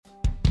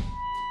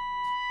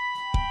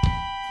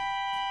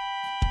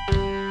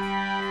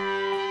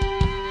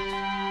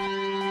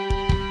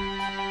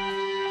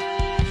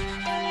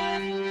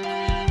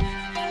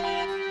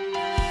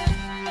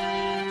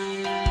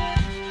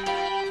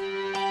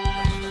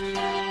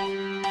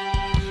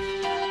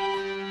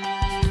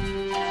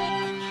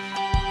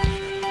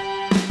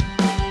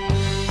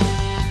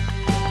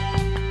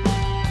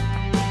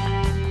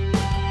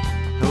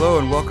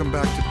and welcome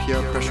back to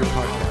Pierre Pressure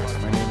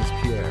Podcast. My name is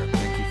Pierre.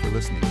 Thank you for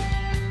listening.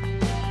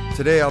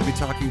 Today I'll be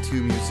talking to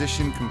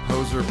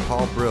musician-composer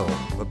Paul Brill.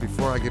 But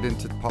before I get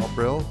into Paul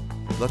Brill,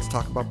 let's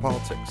talk about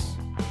politics.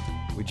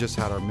 We just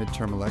had our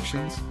midterm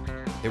elections.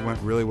 It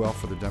went really well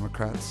for the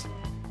Democrats.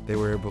 They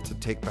were able to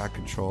take back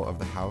control of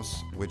the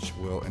House, which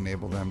will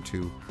enable them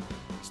to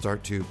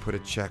start to put a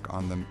check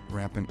on the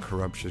rampant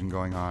corruption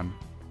going on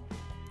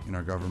in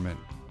our government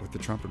with the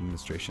Trump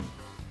administration.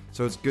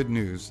 So it's good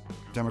news.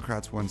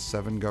 Democrats won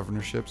 7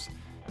 governorships,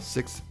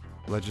 6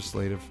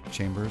 legislative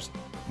chambers,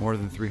 more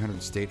than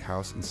 300 state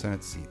House and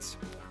Senate seats.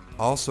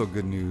 Also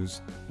good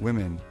news,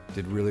 women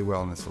did really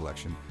well in this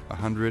election.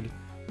 100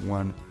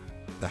 won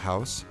the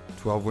House,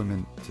 12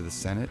 women to the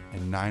Senate,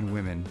 and 9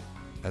 women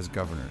as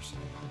governors.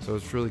 So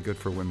it's really good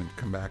for women to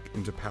come back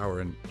into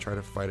power and try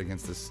to fight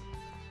against this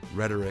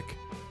rhetoric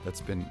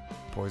that's been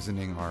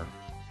poisoning our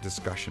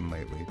discussion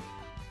lately.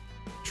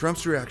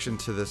 Trump's reaction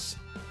to this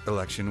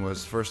election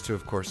was first to,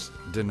 of course,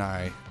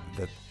 deny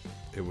that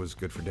it was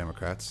good for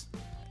Democrats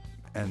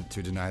and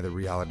to deny the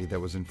reality that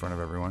was in front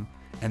of everyone.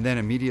 And then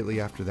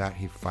immediately after that,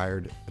 he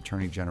fired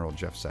Attorney General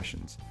Jeff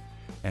Sessions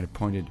and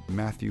appointed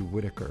Matthew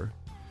Whitaker,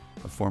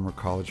 a former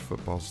college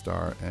football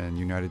star and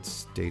United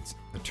States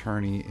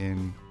attorney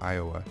in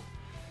Iowa.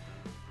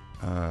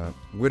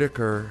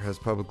 Whitaker has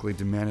publicly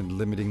demanded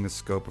limiting the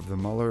scope of the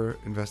Mueller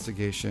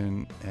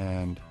investigation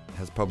and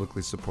has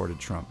publicly supported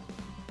Trump.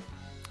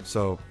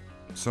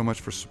 So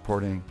much for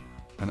supporting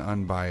an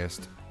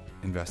unbiased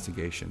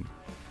investigation.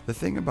 The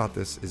thing about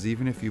this is,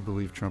 even if you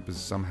believe Trump is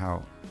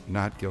somehow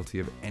not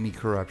guilty of any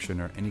corruption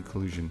or any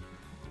collusion,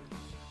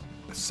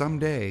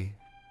 someday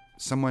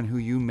someone who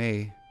you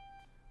may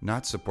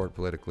not support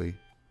politically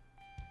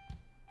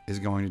is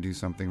going to do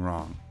something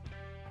wrong.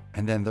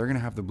 And then they're going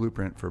to have the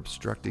blueprint for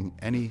obstructing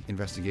any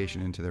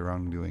investigation into their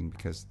wrongdoing,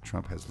 because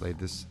Trump has laid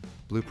this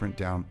blueprint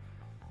down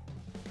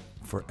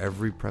for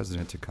every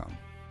president to come.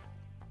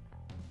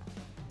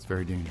 It's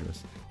very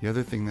dangerous. The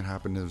other thing that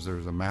happened is there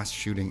was a mass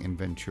shooting in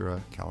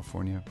Ventura,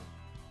 California.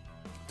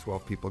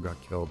 12 people got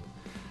killed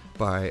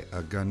by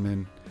a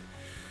gunman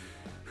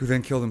who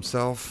then killed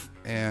himself.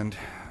 And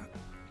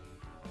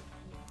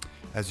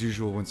as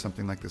usual, when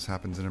something like this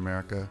happens in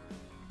America,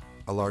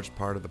 a large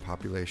part of the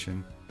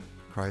population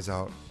cries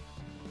out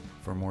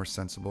for more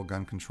sensible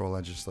gun control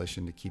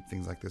legislation to keep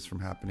things like this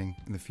from happening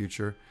in the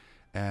future.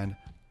 And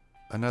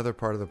another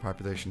part of the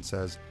population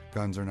says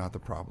guns are not the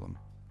problem.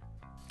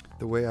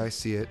 The way I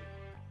see it,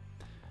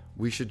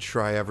 we should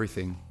try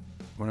everything.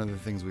 One of the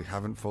things we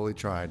haven't fully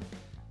tried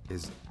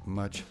is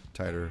much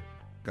tighter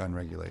gun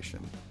regulation.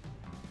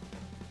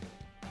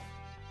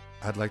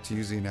 I'd like to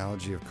use the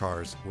analogy of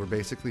cars. We're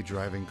basically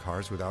driving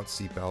cars without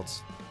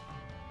seatbelts,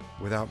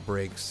 without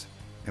brakes,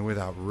 and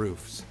without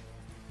roofs.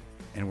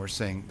 And we're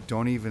saying,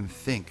 don't even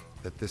think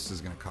that this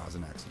is going to cause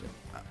an accident.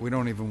 We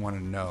don't even want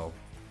to know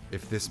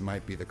if this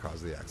might be the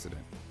cause of the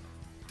accident.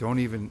 Don't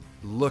even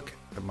look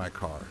at my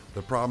car.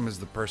 The problem is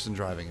the person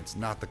driving. It's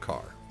not the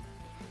car.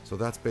 So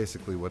that's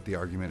basically what the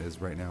argument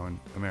is right now in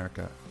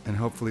America. And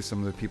hopefully some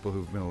of the people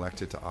who've been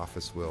elected to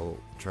office will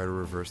try to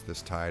reverse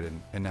this tide and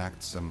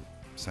enact some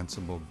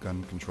sensible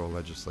gun control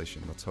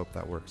legislation. Let's hope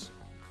that works.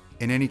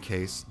 In any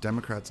case,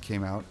 Democrats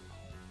came out,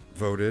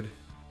 voted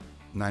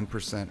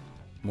 9%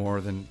 more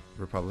than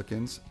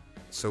Republicans.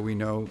 So we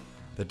know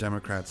that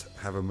Democrats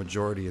have a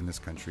majority in this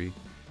country.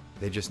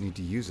 They just need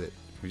to use it.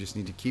 We just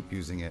need to keep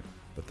using it.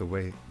 But the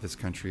way this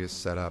country is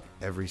set up,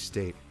 every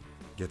state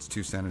gets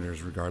 2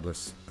 senators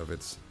regardless of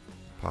its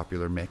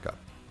popular makeup.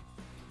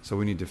 So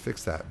we need to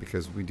fix that,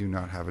 because we do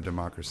not have a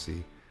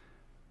democracy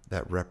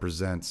that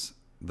represents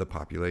the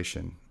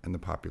population and the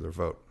popular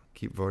vote.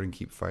 Keep voting,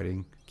 keep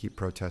fighting, keep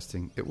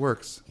protesting. It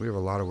works. We have a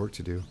lot of work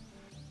to do.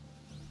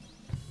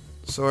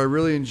 So I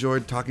really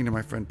enjoyed talking to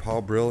my friend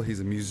Paul Brill. He's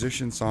a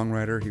musician,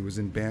 songwriter. He was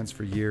in bands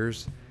for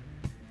years.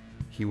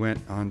 He went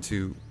on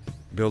to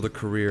build a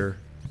career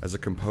as a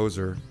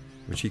composer,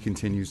 which he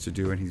continues to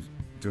do, and he's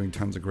doing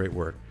tons of great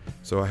work.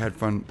 So I had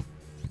fun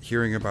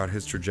hearing about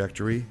his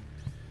trajectory,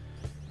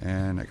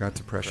 and I got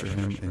to pressure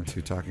him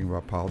into talking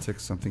about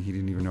politics, something he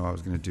didn't even know I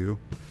was going to do.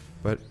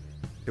 But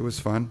it was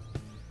fun,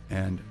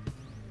 and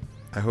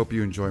I hope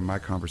you enjoy my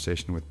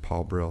conversation with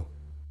Paul Brill.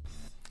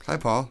 Hi,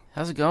 Paul.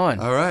 How's it going?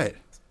 All right.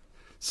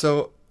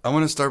 So I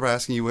want to start by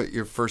asking you what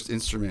your first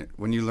instrument,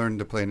 when you learned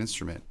to play an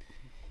instrument.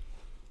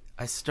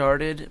 I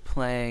started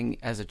playing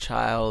as a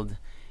child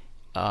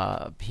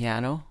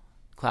piano,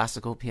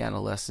 classical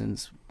piano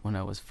lessons when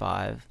I was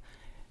 5,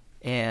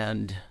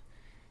 and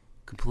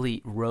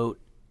wrote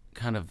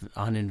kind of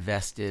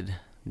uninvested,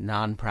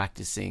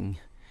 non-practicing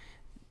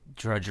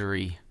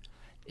drudgery,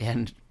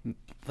 and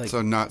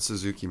so not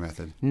Suzuki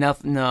method.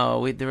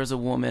 No, there was a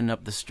woman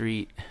up the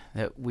street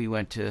that we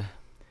went to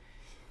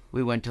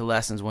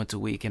lessons once a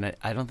week, and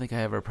I don't think I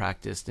ever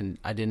practiced, and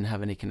I didn't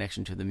have any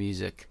connection to the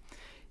music,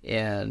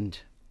 and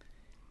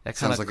that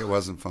sounds like it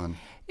wasn't fun.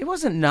 It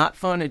wasn't not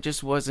fun. It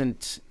just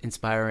wasn't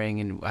inspiring,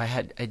 and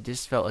I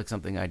just felt like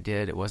something I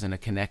did. It wasn't a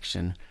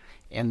connection.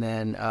 And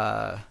then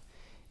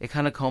it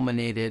kind of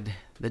culminated.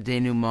 The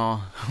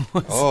denouement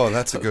was Oh,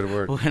 that's a good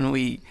word. when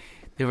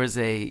there was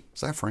a,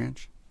 Is that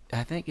French?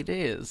 I think it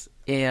is,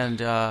 and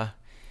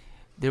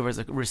there was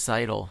a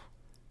recital,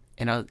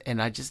 and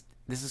I just,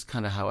 this is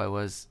kind of how I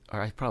was,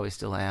 or I probably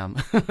still am.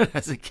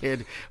 As a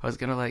kid, I was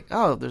kind of like,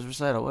 oh, there's a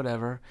recital,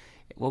 whatever.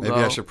 We'll Maybe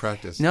go. I should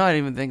practice. No, I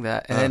didn't even think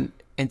that. And then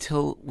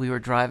until we were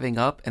driving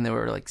up, and there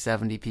were like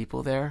 70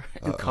 people there,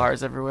 and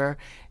cars everywhere,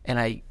 and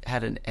I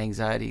had an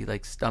anxiety,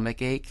 like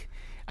stomach ache.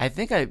 I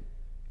think I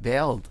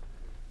bailed,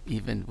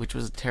 even, which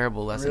was a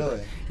terrible lesson.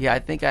 Really? Yeah, I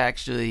think I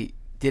actually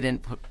didn't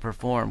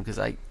perform because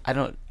I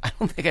don't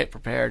think I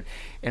prepared,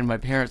 and my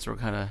parents were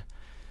kind of,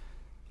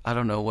 I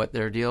don't know what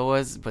their deal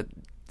was, but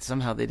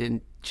somehow they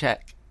didn't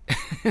check.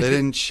 They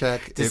didn't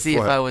check to see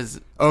if I was.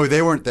 Oh,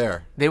 they weren't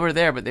there. They were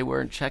there, but they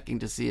weren't checking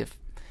to see if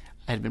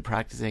I had been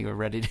practicing or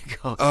ready to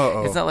go.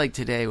 Oh. It's not like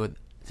today with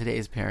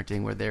today's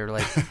parenting where they're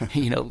like,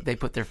 they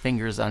put their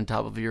fingers on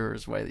top of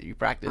yours while you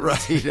practice.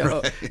 Right, right.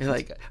 You're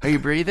like, are you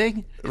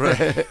breathing? Right.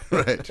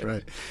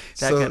 That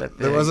So kind of thing.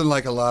 there wasn't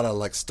like a lot of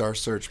like Star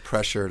Search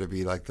pressure to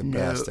be like the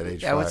best at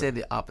age 5. I would say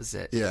the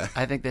opposite. Yeah.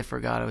 I think they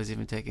forgot I was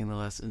even taking the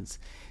lessons.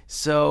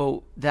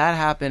 So that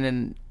happened,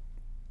 and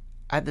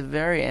at the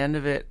very end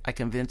of it, I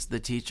convinced the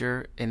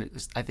teacher, and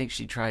I think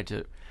she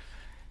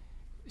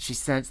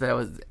sensed that I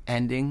was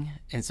ending,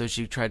 and so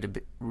she tried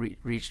to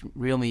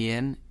reel me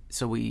in.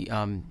 So we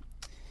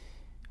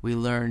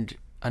learned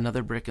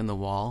Another Brick in the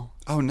Wall.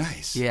 Oh,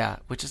 nice. Yeah,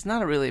 which is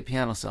not really a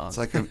piano song. It's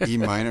like an E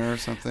minor or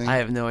something. I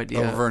have no idea.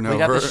 Over and we over.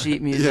 got the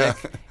sheet music,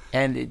 Yeah.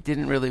 and it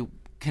didn't really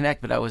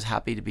connect, but I was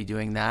happy to be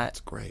doing that. That's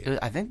great.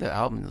 I think the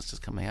album was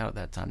just coming out at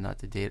that time, not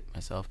to date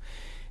myself.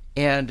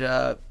 And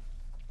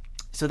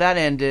so that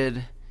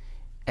ended,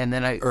 and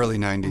then Early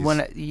 90s.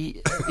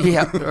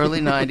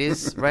 Early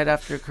 90s, right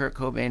after Kurt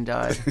Cobain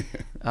died.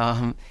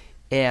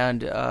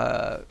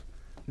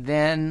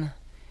 Then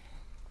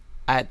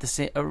at the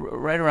same,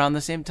 right around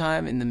the same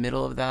time, in the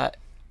middle of that,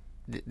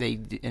 they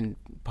in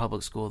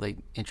public school they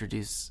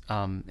introduce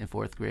in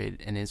 4th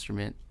grade an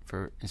instrument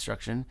for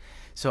instruction.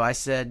 So I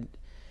said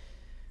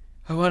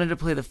I wanted to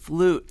play the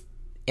flute,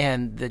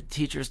 and the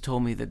teachers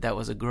told me that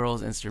was a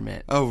girl's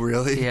instrument. Oh,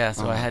 really? Yeah,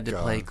 so Oh, I had to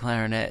God. play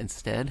clarinet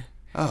instead.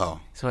 Oh,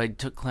 So I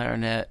took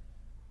clarinet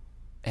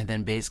and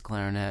then bass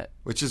clarinet.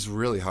 which is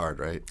really hard,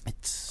 right?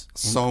 It's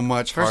So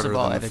much First harder of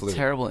all, I than had the a flute.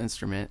 terrible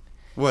instrument.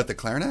 What, the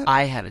clarinet?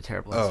 I had a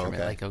terrible Oh, instrument,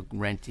 okay. like a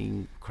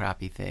renting,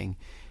 crappy thing,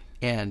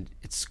 and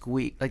it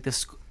squeaked. Like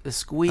the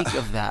squeak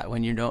of that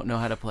when you don't know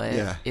how to play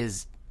Yeah. it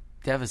is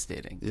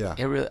devastating. Yeah.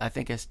 It really. I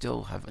think I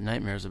still have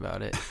nightmares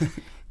about it,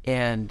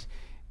 and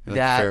Like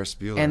that. Ferris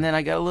Bueller. And then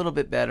I got a little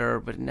bit better,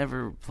 but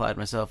never applied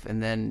myself.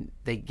 And then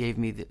they gave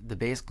me the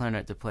bass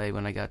clarinet to play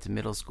when I got to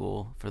middle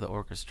school for the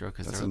orchestra.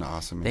 That's an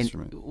awesome they-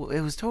 instrument.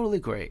 It was totally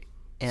great,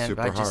 and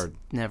Super I just hard.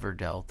 never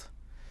dealt.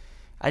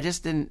 I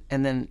just didn't.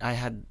 And then I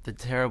had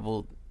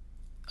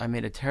I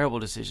made a terrible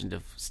decision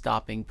of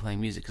stopping playing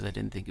music because I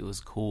didn't think it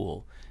was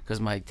cool because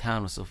my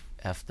town was so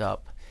effed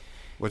up.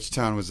 Which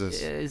town was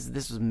this?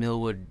 This was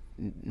Millwood,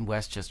 in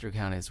Westchester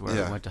County. Is where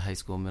Yeah. I went to high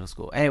school, middle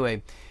school.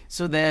 Anyway,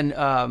 so then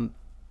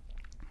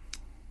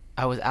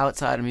I was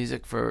outside of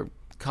music for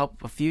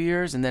a few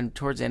years, and then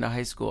towards the end of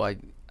high school, I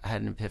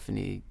had an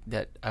epiphany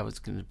that I was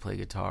going to play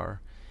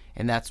guitar,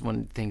 and that's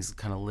when things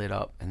kind of lit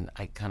up, and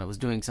I kind of was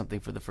doing something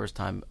for the first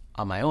time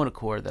on my own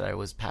accord that I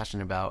was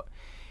passionate about.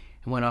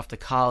 And went off to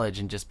college,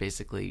 and just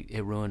basically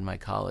it ruined my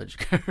college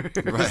career.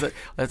 Right.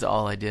 That's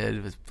all I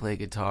did was play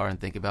guitar and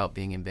think about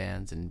being in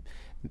bands and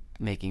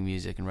making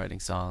music and writing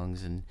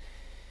songs. And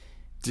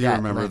Do you that,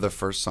 remember like, the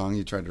first song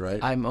you tried to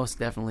write? I most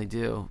definitely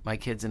do. My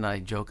kids and I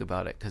joke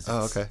about it because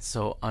Oh, it's okay.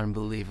 so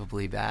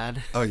unbelievably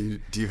bad. Oh,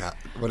 do you have?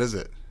 What is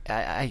it?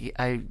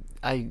 I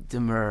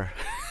demur.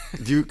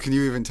 Can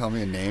you even tell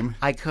me a name?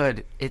 I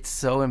could. It's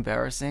so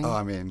embarrassing. Oh,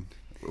 I mean,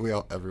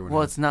 everyone.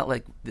 Well, has- it's not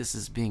like this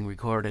is being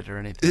recorded or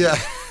anything. yeah.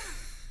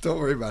 Don't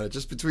worry about it.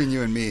 Just between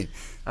you and me.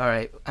 All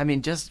right. I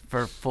mean, just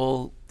for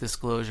full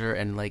disclosure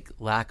and like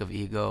lack of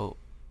ego,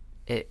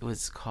 it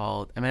was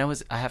called. I mean,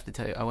 I have to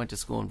tell you, I went to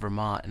school in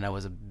Vermont, and I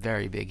was a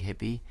very big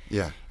hippie.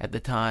 Yeah. At the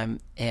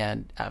time,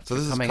 and after So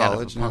this is coming out of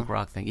college a punk now?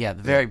 rock thing, yeah,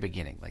 the very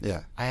beginning, like,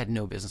 Yeah. I had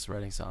no business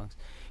writing songs.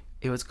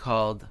 It was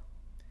called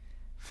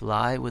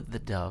 "Fly with the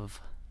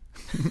Dove."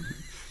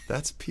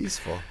 That's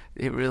peaceful.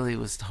 It really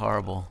was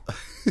horrible,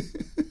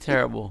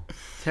 terrible.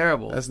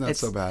 That's not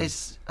so bad.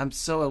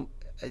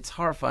 It's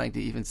horrifying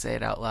to even say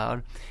it out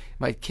loud.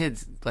 My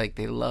kids, like,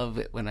 they love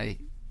it when I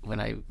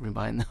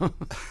remind them.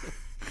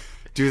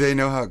 Do they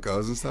know how it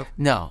goes and stuff?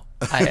 No,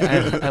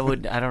 I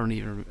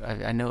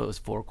know it was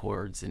 4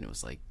 chords and it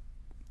was like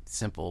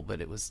simple, but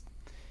it was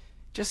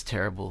just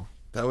terrible.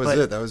 That was But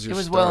it. That was your It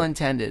was start. well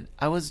intended.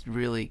 I was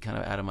really kind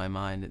of out of my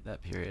mind at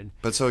that period.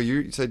 But so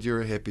you said you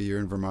were a hippie, you're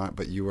in Vermont,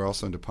 but you were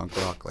also into punk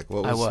rock. Like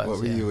what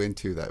were yeah. you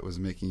into that was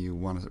making you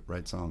want to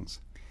write songs?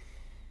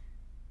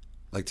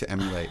 Like to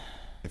emulate,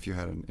 if you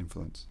had an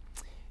influence.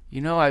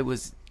 You know, I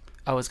was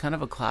I was kind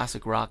of a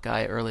classic rock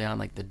guy early on,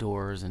 like the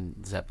Doors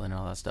and Zeppelin and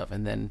all that stuff,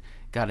 and then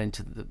got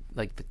into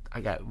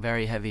I got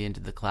very heavy into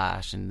the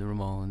Clash and the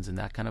Ramones and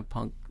that kind of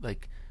punk,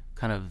 like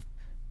kind of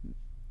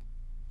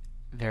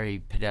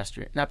very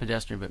not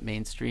pedestrian, but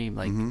mainstream,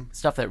 like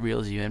stuff that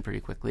reels you in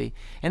pretty quickly.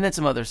 And then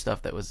some other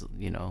stuff that was,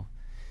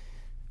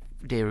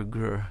 de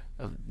rigueur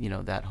of,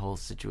 that whole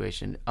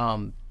situation.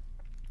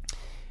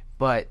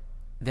 But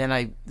then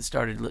I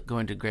started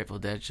going to Grateful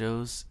Dead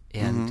shows,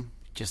 and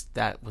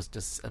that was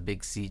just a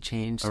big sea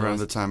change. Around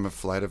the time of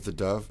Flight of the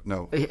Dove?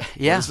 No.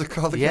 Yeah. What is it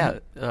called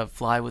again? Yeah,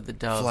 Fly with the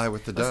Dove. Fly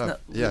with the Dove.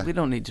 Yeah. We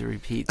don't need to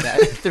repeat that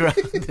throughout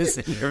this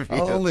interview.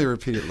 I'll only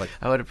repeat it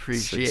I would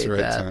appreciate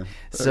that. Time.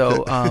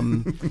 So,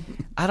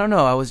 I don't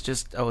know. I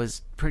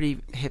was pretty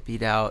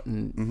hippied out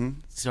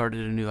and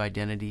started a new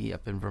identity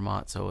up in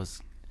Vermont. So I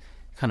was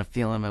kind of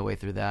feeling my way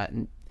through that.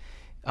 And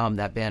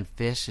that band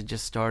Fish had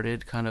just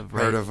started, kind of.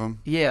 Heard of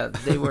them? Yeah,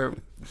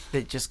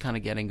 they just kind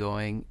of getting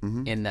going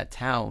in that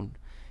town.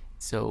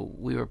 So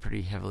we were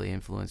pretty heavily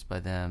influenced by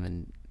them,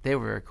 and they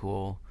were very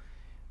cool.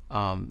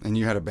 And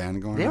you had a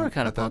band going on? They were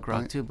kind of punk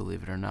rock point? too,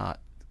 believe it or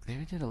not. They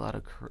did a lot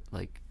of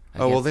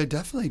well, they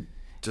definitely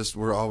just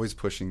were always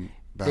pushing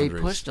boundaries. They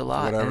pushed a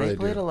lot, and they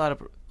played a lot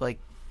of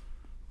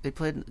they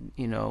played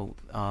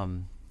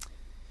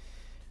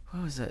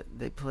what was it?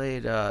 They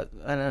played I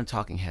don't know,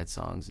 Talking Head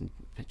songs and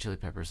Chili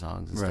Pepper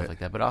songs and stuff like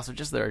that. But also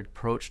just their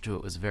approach to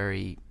it was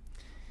very.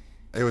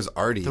 It was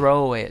arty,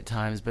 throwaway at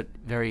times, but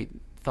very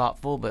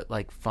thoughtful, but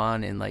like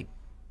fun and like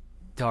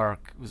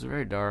dark. It was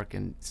very dark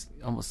and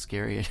almost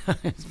scary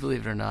at times,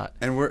 believe it or not.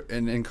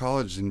 And in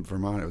college in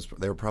Vermont,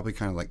 they were probably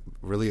kind of like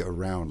really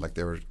around, like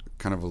they were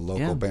kind of a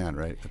local band,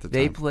 right? At the time,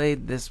 they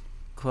played this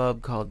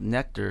club called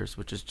Nectar's,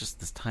 which is just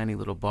this tiny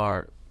little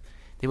bar.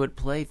 They would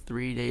play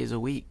 3 days a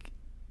week.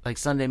 Like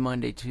Sunday,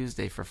 Monday,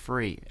 Tuesday for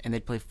free, and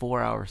they'd play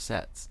 4-hour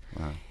sets.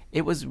 Wow.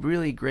 It was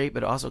really great,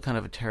 but also kind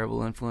of a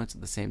terrible influence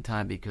at the same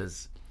time,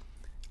 because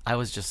I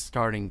was just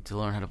starting to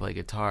learn how to play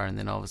guitar, and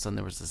then all of a sudden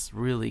there was this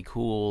really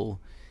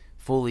cool,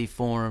 fully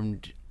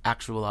formed,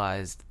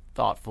 actualized,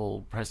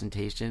 thoughtful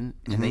presentation,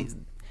 and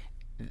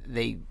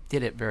they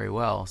did it very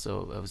well.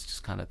 So I was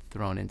just kind of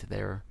thrown into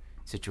their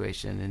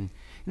situation, and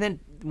then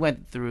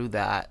went through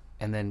that,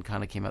 and then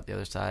kind of came out the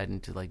other side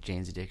into like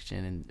Jane's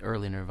Addiction and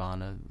early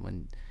Nirvana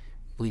when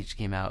Bleach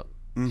came out,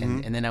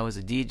 and then I was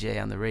a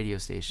DJ on the radio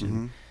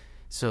station,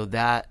 so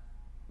that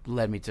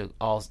led me to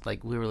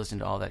we were listening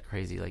to all that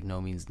crazy like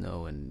No Means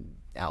No and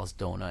Alice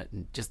Donut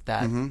and just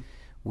that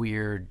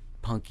weird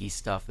punky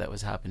stuff that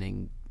was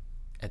happening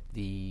at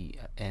the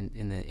end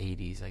in the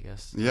 80s, I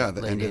guess. Yeah,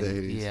 the end of the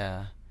 80s.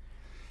 Yeah,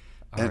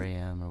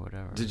 R.E.M. or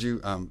whatever. Did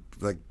you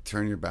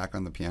turn your back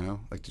on the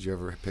piano? Like, did you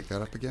ever pick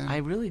that up again? I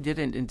really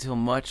didn't until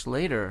much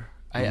later.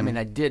 I mean,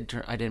 I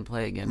didn't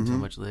play again until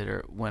much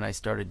later when I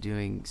started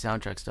doing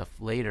soundtrack stuff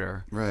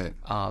later. Right.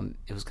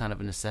 It was kind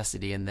of a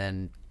necessity, and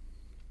then,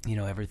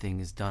 everything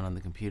is done on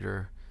the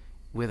computer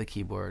with a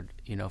keyboard,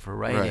 for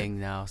writing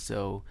now.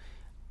 So,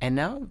 and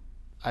now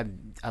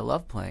I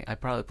love playing. I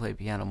probably play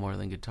piano more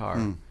than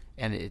guitar,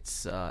 and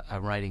it's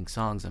I'm writing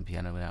songs on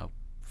piano now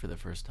for the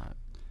first time.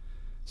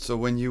 So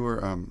when you were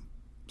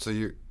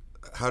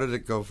how did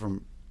it go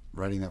from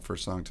writing that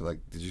first song to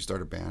did you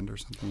start a band or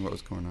something? What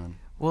was going on?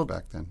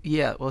 Back then?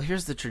 Yeah, well,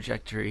 here's the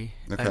trajectory.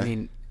 Okay. I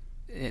mean,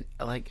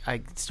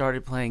 I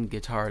started playing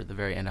guitar at the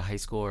very end of high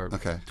school or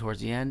towards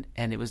the end,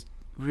 and it was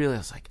really, I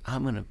was like,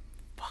 I'm going to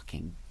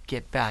fucking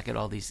get back at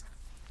all these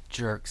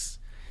jerks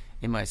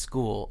in my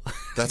school.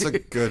 That's a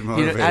good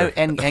motivator.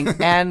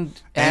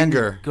 and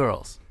anger.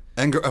 Girls.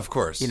 Anger, of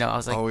course. I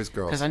was like, always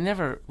girls. Because I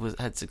never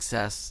had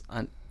success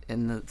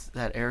in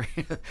that area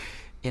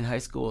in high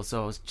school,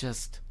 so I was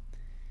just,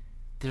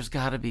 this has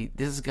got to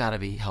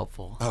be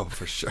helpful. Oh,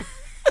 for sure.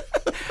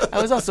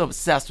 I was also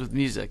obsessed with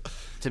music,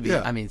 so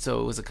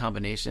it was a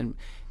combination.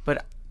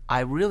 But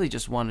I really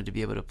just wanted to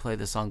be able to play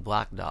the song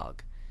Black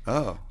Dog.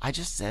 Oh. I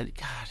just said,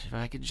 God, if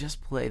I could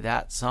just play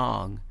that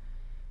song,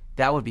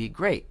 that would be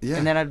great. Yeah.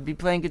 And then I'd be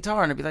playing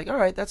guitar, and I'd be like, all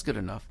right, that's good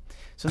enough.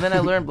 So then I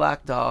learned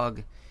Black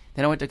Dog.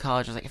 Then I went to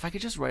college. I was like, if I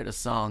could just write a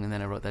song, and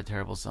then I wrote that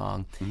terrible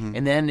song.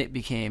 And then it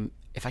became,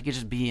 if I could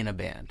just be in a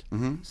band.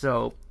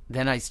 So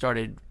then I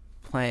started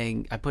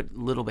playing. I put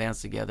little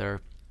bands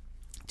together,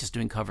 just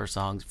doing cover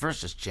songs.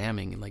 First, just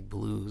jamming and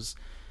blues,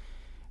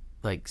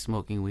 like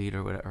smoking weed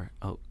or whatever.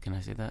 Oh, can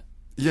I say that?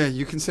 Yeah,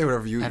 you can say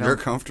whatever you're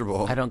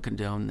comfortable. I don't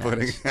condone that.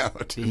 Putting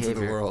out behavior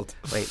into the world.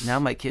 Wait, now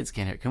my kids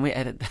can't hear. Can we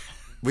edit that?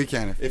 We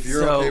can if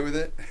you're okay with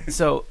it.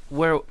 So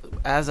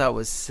as I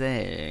was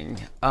saying,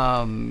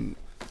 I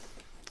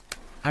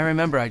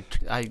remember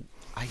I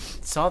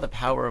saw the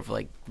power of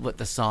what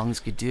the songs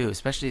could do,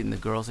 especially in the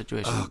girl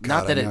situation. Oh, God,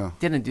 not that it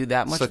didn't do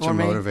that much Such for a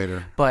me,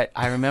 motivator. but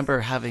I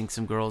remember having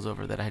some girls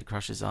over that I had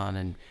crushes on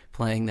and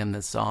playing them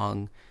the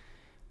song,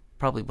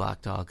 probably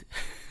Black Dog.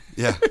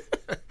 Yeah.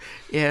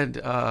 and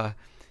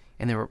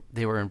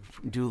they were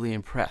duly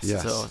impressed.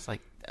 Yes. So it's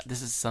like,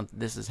 this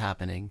is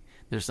happening.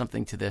 There's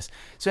something to this.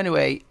 So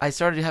anyway, I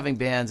started having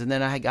bands, and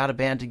then I got a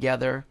band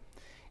together,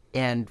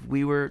 and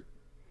we were.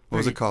 What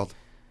was it called?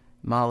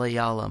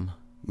 Malayalam.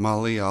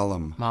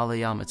 Malayalam.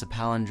 Malayalam. It's a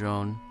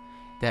palindrome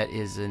that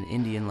is an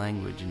Indian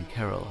language in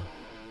Kerala.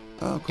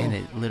 Oh, cool. And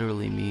it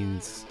literally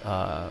means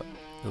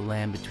the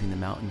land between the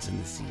mountains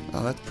and the sea.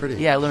 Oh, that's pretty.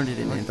 Yeah, I learned it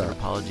in I like that.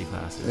 anthropology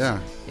classes. Yeah.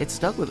 It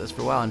stuck with us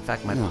for a while. In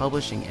fact, my Yeah.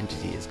 publishing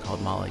entity is called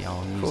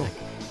Malayalam Cool. Music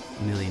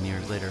a million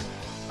years later.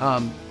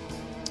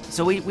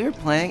 So we were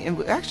playing, and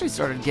we actually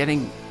started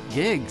getting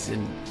gigs,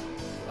 and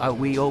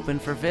we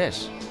opened for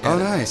Fish. Oh,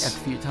 nice. A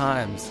few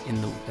times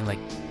in like.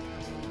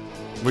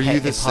 Were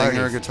you the at singer or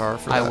parties. guitar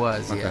for I that?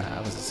 was, Okay. yeah.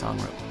 I was a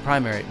songwriter.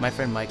 Primary. My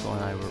friend Michael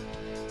and I were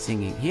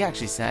singing. He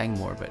actually sang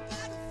more, but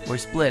we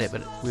split it.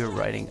 But we were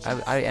writing.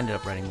 I ended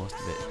up writing most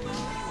of it.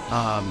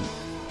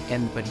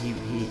 But he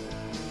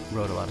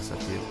wrote a lot of stuff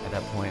too at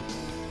that point,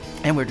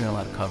 and we were doing a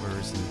lot of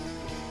covers.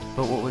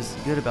 But what was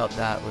good about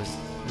that was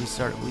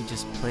we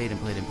just played and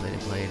played and played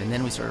and played, and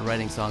then we started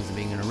writing songs and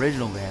being an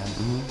original band.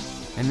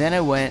 Mm-hmm. And then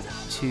I went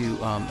to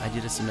I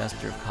did a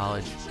semester of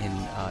college in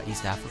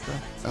East Africa.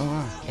 Oh,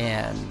 wow.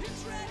 And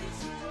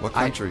What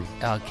country?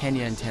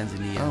 Kenya and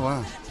Tanzania. Oh,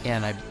 wow.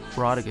 And I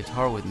brought a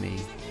guitar with me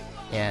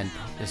and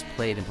just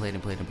played and played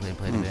and played and played and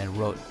played and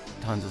wrote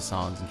tons of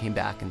songs and came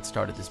back and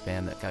started this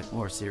band that got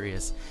more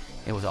serious.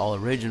 It was all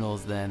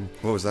originals then.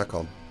 What was that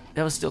called?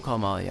 That was still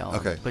called Malayalam.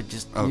 Okay. But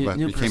just but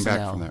new you came back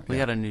personnel. from there, We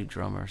yeah. got a new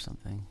drummer or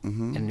something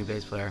Mhm. and a new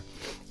bass player.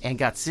 And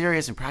got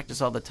serious and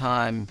practiced all the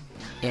time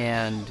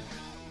and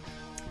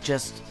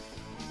just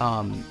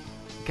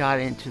got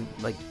into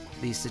like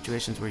these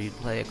situations where you'd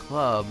play a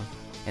club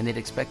and they'd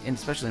expect, and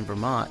especially in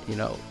Vermont,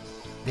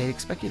 they'd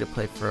expect you to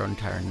play for an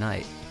entire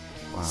night.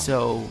 Wow.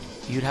 So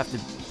you'd have to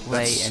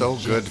play. That's and so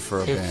jam. good for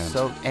a It's band.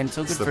 so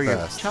good It's the for your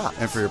best. chops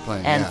And for your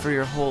playing, and yeah. for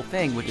your whole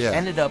thing, which Yeah.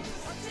 ended up,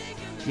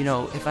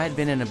 if I had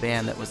been in a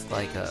band that was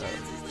like a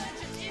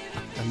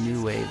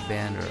new wave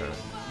band or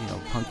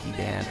a punky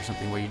band or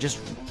something where you just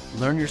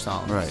learn your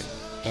songs, Right.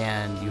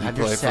 and you You have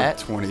play your set,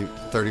 for 20,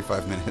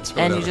 35 minutes or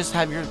and whatever. you just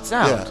have your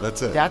sound. Yeah,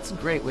 that's it. That's a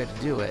great way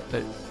to do it,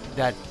 but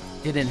that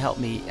didn't help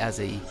me as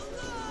a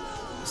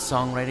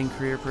songwriting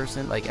career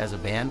person, like as a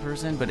band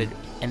person, but it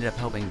ended up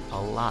helping a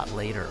lot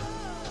later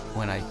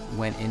when I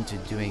went into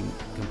doing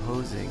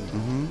composing,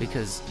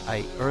 because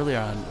I earlier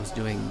on was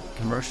doing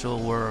commercial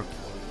work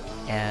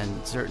and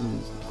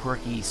certain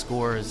quirky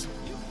scores,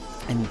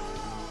 and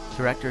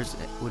directors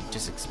would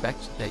just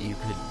expect that you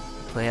could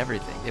play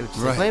everything. They would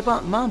just Right. say, play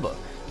a mambo,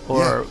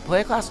 or Yeah.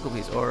 play a classical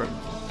piece, or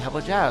how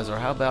about jazz, or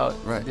how about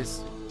Right.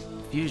 this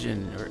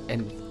fusion,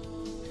 and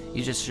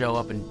you just show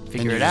up and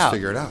figure you it just out.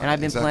 figure it out, And I've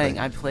been exactly.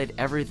 I played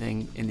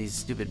everything in these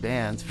stupid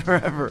bands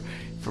forever,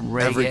 from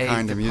reggae Every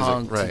kind to of music,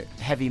 punk right.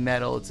 to heavy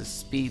metal to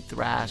speed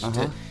thrash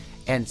Uh-huh.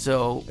 and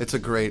so It's a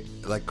great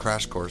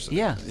crash course.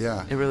 yeah,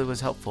 Yeah. it really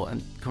was helpful.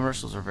 And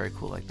commercials are very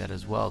cool like that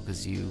as well,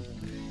 because you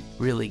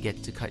really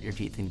get to cut your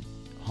teeth and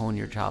hone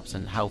your chops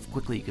and how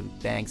quickly you can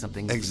bang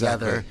something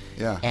Exactly, together,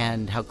 yeah.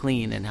 and how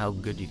clean and how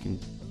good you can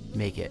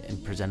make it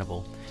and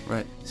presentable.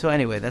 Right. So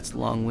anyway, that's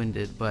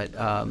long-winded, but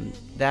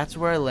that's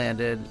where I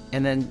landed.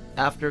 And then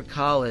after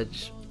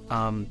college,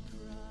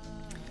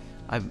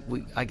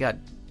 I got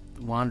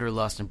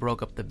wanderlust and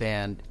broke up the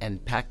band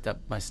and packed up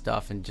my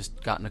stuff and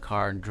just got in a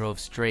car and drove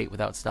straight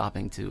without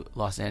stopping to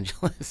Los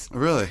Angeles.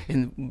 Really?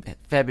 In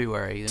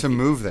February. To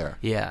move there?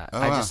 Yeah. Oh,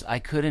 wow. I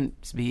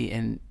couldn't be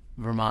in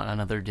Vermont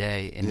another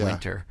day in Yeah.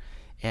 winter.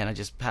 And I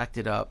just packed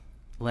it up,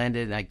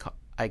 landed, and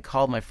I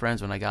called my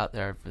friends when I got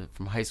there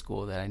from high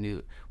school that I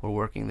knew were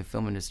working in the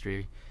film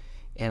industry.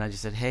 And I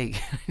just said, hey,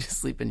 can I just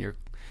sleep on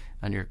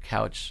your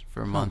couch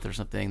for a month or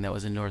something? That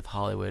was in North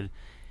Hollywood.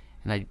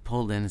 And I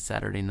pulled in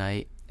Saturday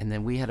night. And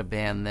then we had a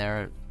band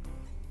there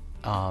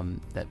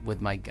that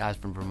with my guys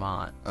from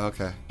Vermont.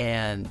 Okay.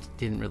 And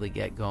didn't really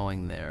get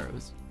going there. It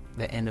was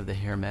the end of the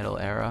hair metal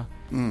era.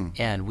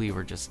 And we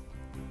were just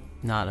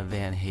not a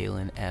Van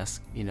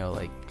Halen-esque,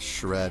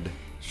 Shredding.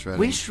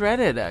 we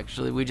shredded,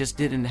 actually. We just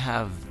didn't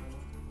have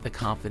the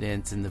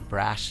confidence and the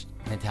brash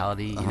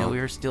mentality. We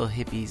were still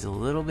hippies a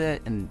little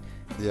bit and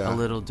Yeah. a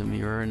little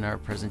demure in our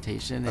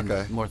presentation and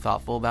Okay. more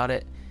thoughtful about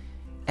it.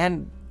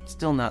 And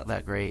still not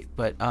that great.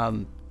 But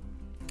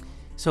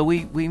so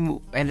we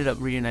ended up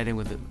reuniting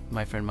with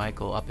my friend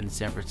Michael up in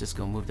San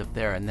Francisco, moved up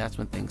there, and that's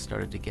when things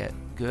started to get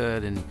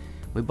good. And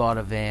we bought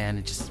a van,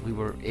 and we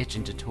were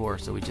itching to tour,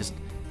 so we just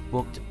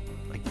booked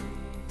like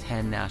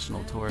 10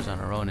 national tours on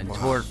our own and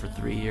toured for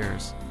 3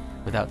 years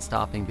without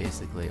stopping,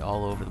 basically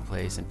all over the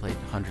place, and played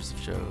hundreds of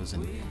shows,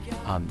 and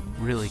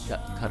really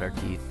cut our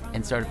teeth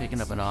and started picking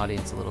up an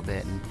audience a little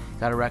bit and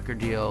got a record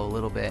deal a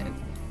little bit.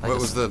 What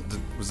was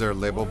was there a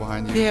label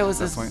behind you? Yeah, it was at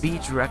that this point?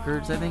 Beach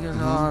Records, I think it was.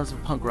 Oh, it was a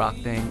punk rock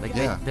thing.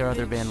 Yeah. Their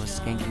other band was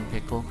Skanking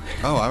Pickle.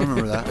 Oh, I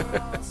remember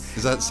that.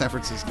 Is that San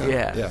Francisco?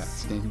 Yeah. Yeah.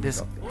 Skanking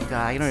This Pickle.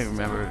 guy, I don't even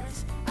remember.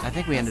 I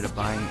think we ended up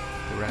buying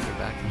the record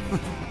back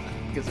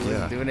because it wasn't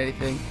Yeah. doing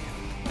anything.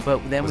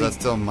 But then Was that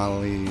still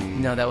Molly?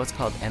 No, that was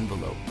called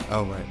Envelope.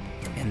 Oh, right.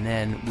 And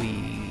then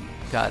we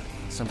got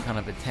some kind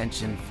of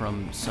attention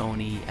from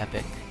Sony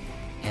Epic,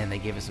 and they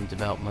gave us some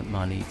development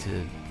money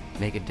to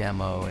make a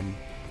demo, and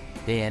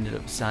they ended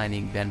up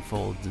signing Ben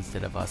Folds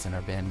instead of us, and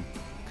our band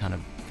kind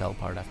of fell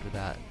apart after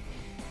that.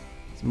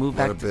 Move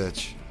What back a to,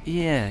 bitch.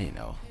 yeah, that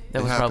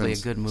It was probably a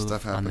happens. good move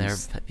Stuff on their.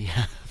 happens.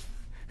 Yeah,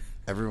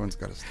 Everyone's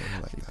got a story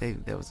like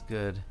that. that was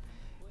good.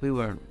 We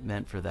weren't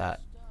meant for that,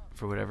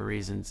 for whatever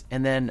reasons.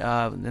 And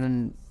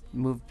then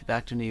moved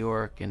back to New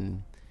York,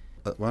 and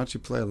Why don't you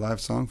play a live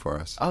song for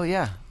us? oh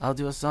yeah, I'll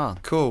do a song.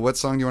 Cool. What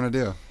song do you want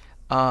to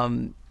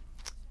do?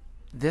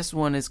 This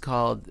one is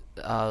called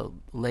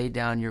 "Lay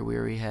Down Your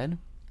Weary Head."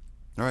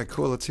 All right,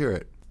 cool. Let's hear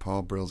it.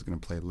 Paul Brill's going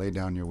to play Lay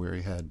Down Your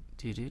Weary Head.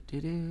 Do do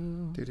do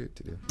do. Do, do,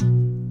 do,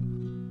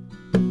 do.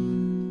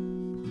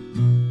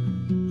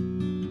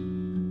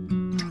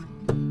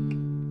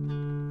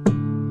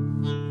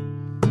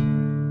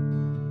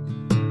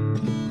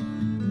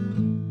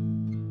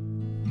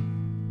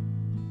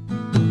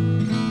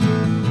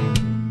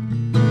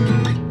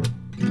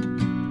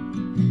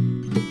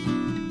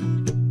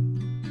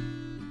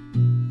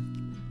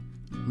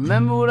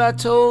 Remember what I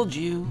told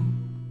you?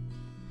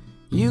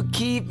 You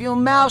keep your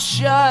mouth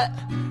shut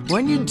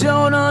when you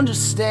don't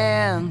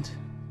understand.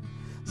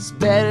 It's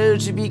better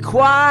to be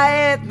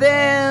quiet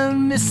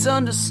than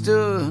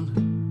misunderstood.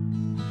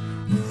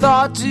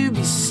 Thought to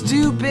be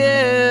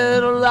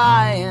stupid or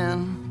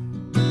lying.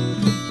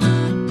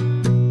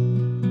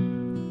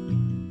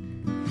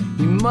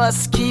 You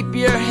must keep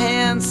your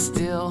hands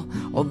still,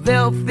 or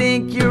they'll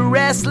think you're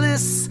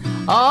restless,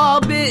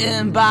 all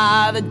bitten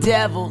by the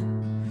devil.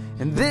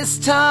 And this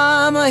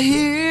time I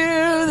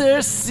hear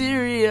they're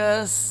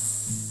serious.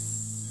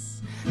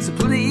 So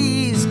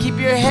please keep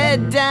your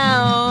head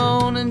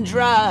down and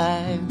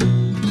drive.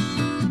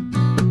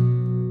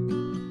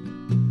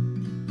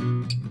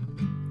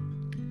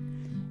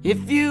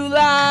 If you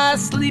lie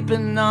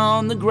sleeping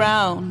on the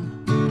ground,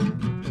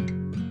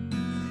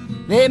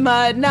 they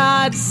might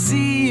not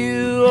see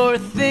you or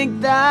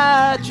think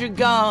that you're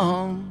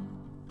gone.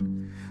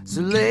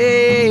 So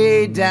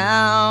lay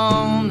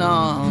down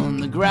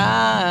on the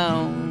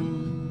ground.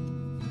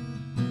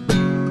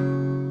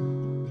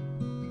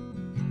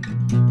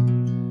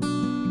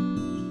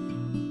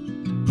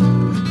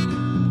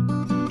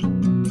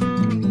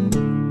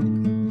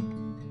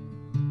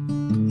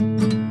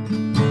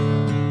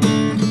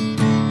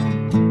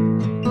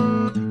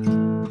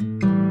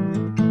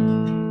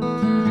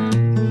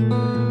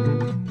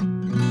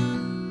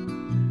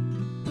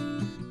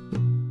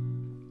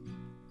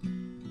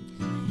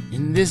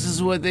 And this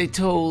is what they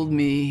told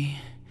me.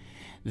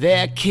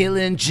 They're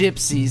killing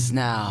gypsies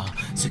now,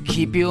 so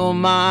keep your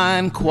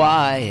mind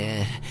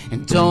quiet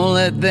and don't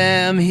let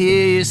them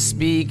hear you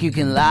speak. You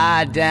can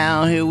lie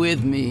down here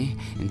with me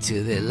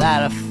until they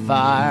light a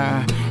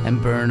fire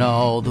and burn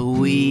all the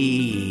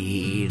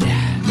weed.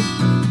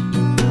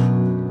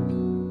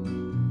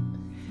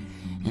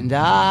 And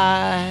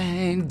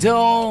I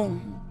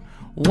don't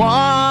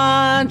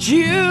want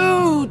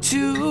you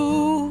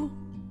to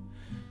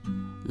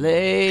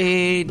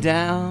lay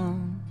down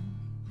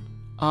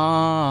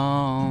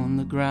on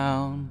the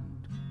ground.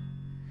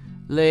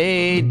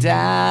 Lay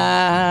down.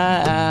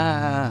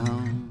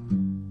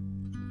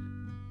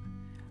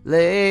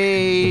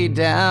 Lay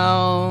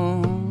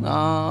down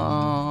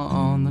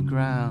on the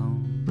ground.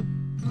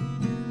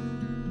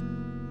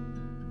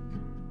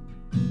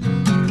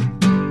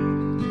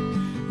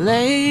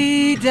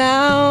 Lay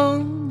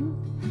down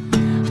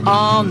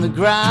on the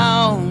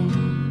ground.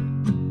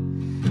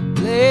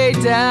 Lay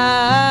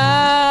down.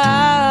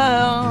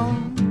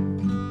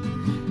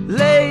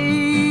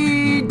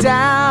 Lay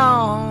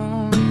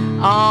down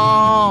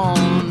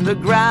on the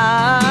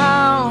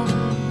ground.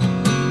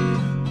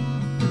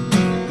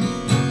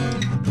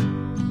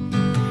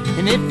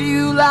 And if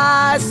you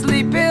lie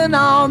sleeping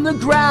on the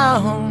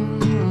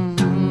ground,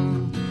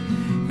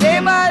 they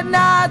might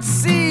not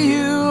see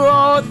you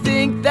or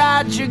think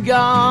that you're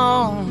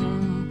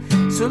gone.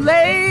 So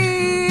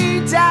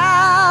lay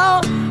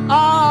down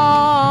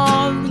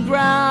on the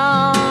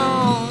ground.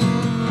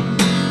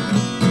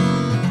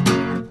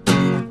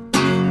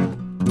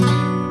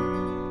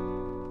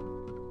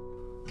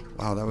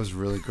 Wow, that was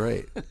really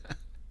great.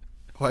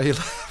 Why are you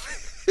laughing?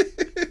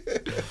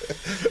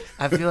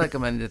 I feel like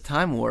I'm in a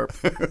time warp.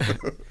 I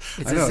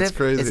know, it's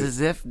crazy. It's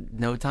as if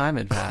no time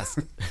had passed.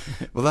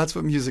 Well, that's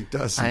what music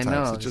does sometimes. I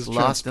know, It just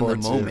lost in the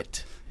transports you.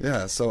 moment.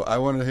 Yeah, so I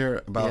want to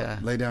hear about Yeah.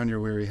 Lay Down Your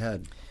Weary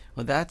Head.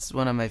 Well, that's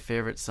one of my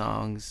favorite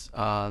songs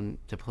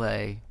to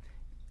play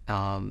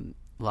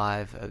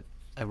live.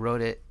 I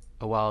wrote it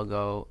a while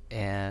ago,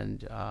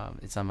 and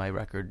it's on my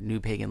record, New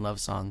Pagan Love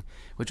Song,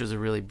 which was a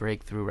really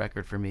breakthrough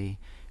record for me.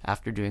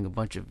 After doing a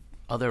bunch of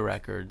other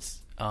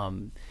records,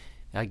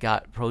 I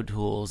got Pro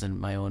Tools and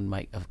my own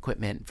mic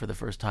equipment for the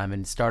first time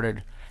and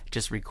started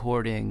just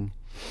recording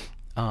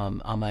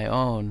on my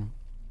own,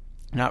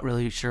 not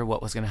really sure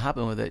what was going to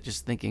happen with it,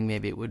 just thinking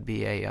maybe it would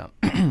be a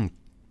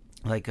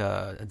like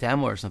a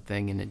demo or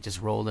something, and it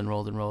just rolled and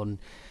rolled and rolled, and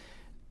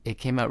it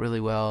came out really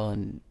well.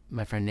 And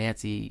my friend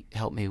Nancy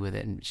helped me with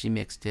it, and she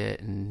mixed it,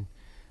 and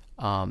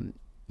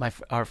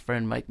our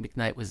friend Mike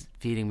McKnight was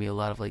feeding me a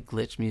lot of like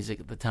glitch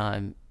music at the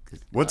time.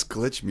 What's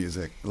glitch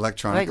music?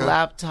 Electronica? Like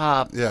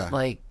laptop, Yeah.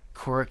 like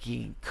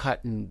quirky,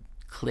 cut and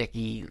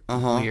clicky,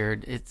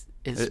 weird.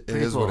 is It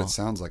pretty is cool. what it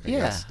sounds like, I Yeah,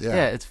 guess.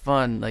 yeah, it's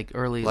fun. Like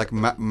early, Like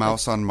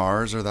Mouse on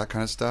Mars or that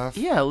kind of stuff?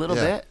 yeah, a little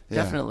Yeah, bit, yeah.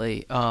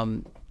 definitely.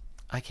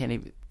 I can't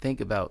even think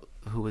about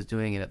who was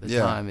doing it at the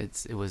Yeah. time.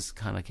 It was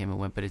kind of came and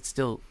went, but it's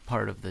still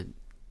part of the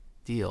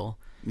deal,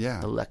 Yeah.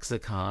 the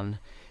lexicon.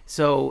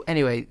 So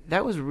anyway,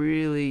 that was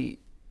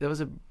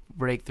a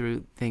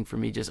breakthrough thing for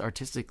me, just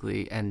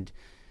artistically and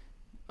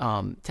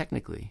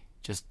technically,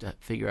 just to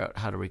figure out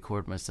how to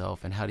record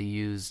myself and how to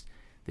use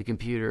the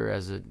computer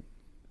as a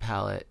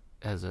palette,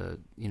 as a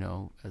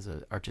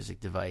artistic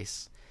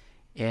device,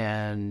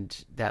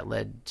 and that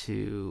led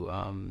to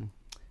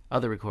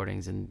other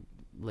recordings and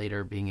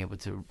later being able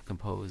to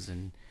compose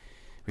and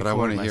record But I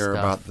want to my hear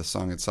stuff. about the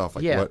song itself.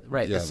 Like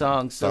The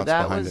song. So thoughts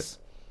that behind was,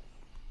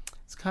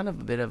 it's kind of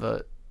a bit of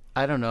a,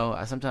 I don't know.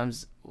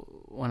 Sometimes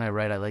when I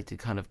write, I like to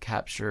kind of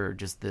capture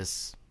just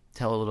this,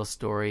 tell a little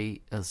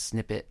story, a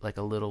snippet, like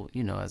a little,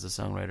 as a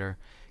songwriter,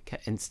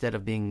 instead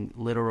of being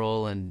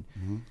literal and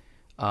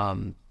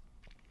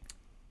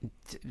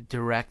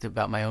direct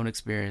about my own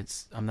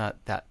experience. I'm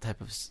not that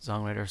type of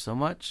songwriter so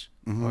much,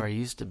 or I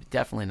used to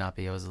definitely not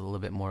be. I was a little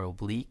bit more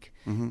oblique,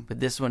 but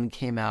this one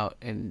came out,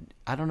 and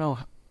I don't know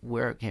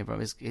where it came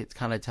from. It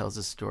kind of tells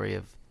a story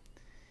of,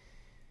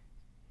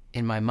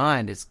 in my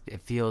mind,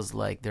 it feels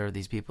like there are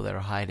these people that are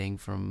hiding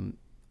from,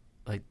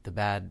 like,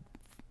 the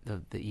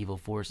evil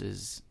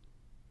forces,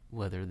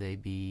 whether they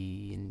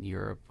be in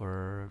Europe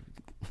or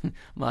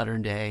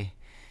modern day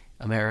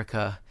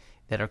America,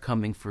 that are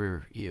coming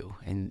for you,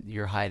 and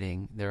they're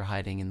hiding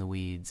in the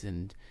weeds,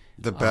 and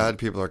the bad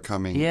people are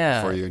coming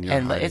for you, and you're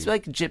hiding. It's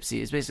like gypsy.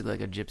 It's basically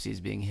like a gypsy's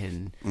being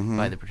hidden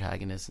by the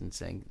protagonist and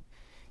saying,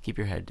 "Keep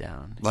your head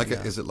down."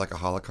 Is it like a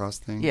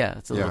Holocaust thing? Yeah,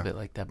 it's a little bit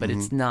like that, but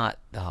it's not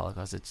the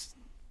Holocaust.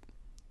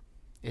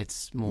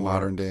 It's more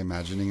modern day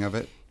imagining of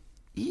it.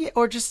 Yeah,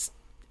 or just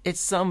it's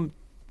some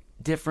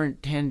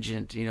different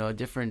tangent, a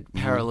different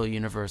parallel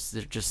universe.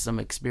 There's just some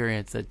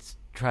experience that's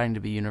trying to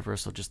be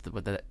universal, just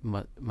what that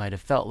might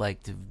have felt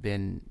like to have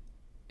been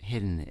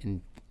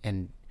hidden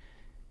and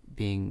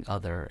being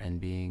other and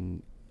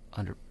being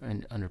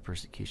under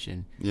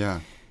persecution. Yeah.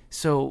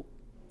 So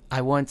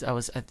I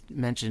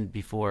mentioned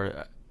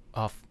before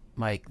off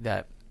mic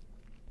that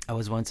I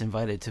was once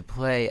invited to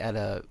play at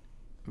a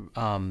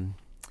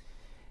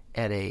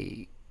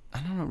I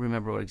don't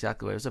remember what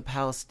exactly it was. It was a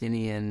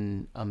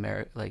Palestinian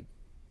American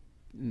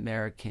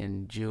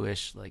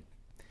Jewish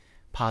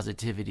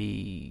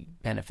positivity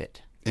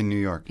benefit In New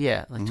York.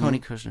 Yeah, Tony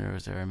Kushner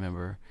was there, I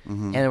remember,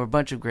 and there were a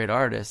bunch of great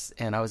artists,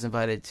 and I was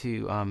invited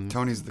to.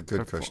 Tony's the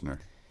good Kushner,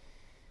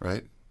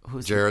 right?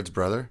 Who's Jared's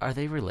brother? Are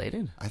they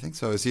related? I think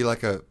so. Is he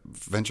like a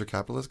venture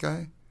capitalist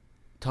guy?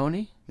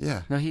 Tony?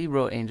 Yeah. No, he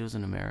wrote Angels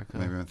in America.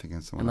 Maybe I'm thinking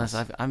of someone Unless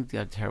else. I'm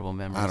got a terrible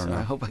memory, I don't know.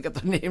 I hope I got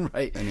the name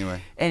right.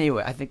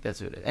 Anyway, I think that's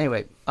who it is.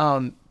 Anyway,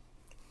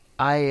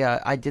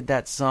 I did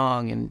that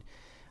song, and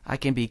I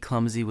can be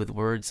clumsy with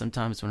words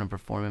sometimes when I'm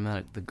performing. I'm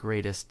not the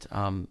greatest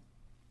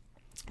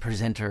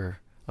presenter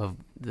of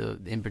the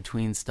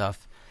in-between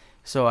stuff.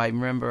 So I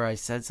remember I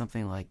said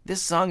something like,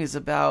 this song is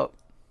about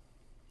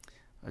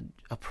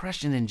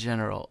oppression in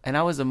general. And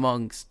I was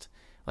amongst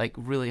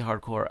really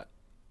hardcore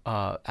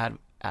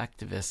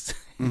activists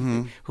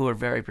who are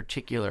very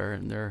particular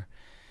in their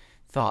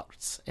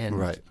thoughts,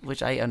 and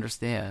which I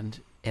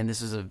understand. And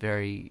this is a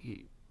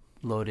very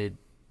loaded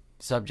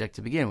subject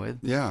to begin with.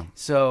 Yeah.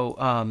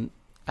 So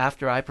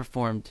after I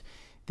performed,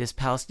 this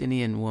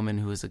Palestinian woman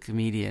who is a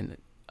comedian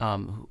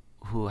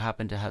who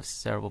happened to have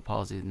cerebral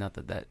palsy, not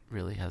that that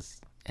really has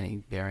any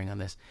bearing on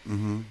this,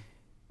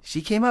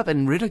 she came up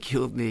and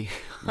ridiculed me.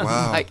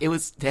 Wow. It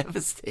was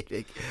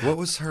devastating. What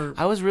was her...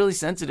 I was really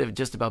sensitive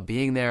just about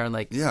being there,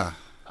 and yeah,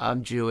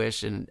 I'm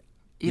Jewish, and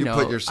you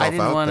put yourself I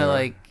didn't want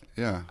to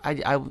yeah.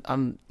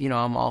 I'm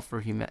I'm all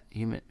for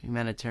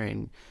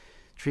humanitarian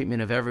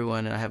treatment of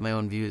everyone, and I have my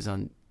own views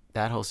on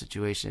that whole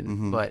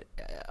situation. But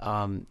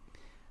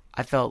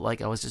I felt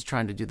like I was just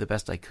trying to do the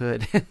best I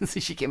could. So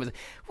she came and said,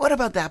 "What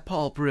about that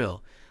Paul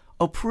Brill?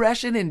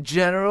 Oppression in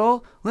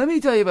general? Let me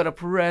tell you about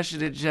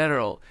oppression in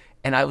general."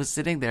 And I was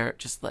sitting there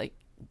just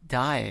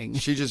dying.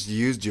 She just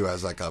used you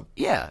as a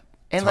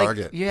and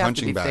target, you have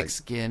punching to be bag.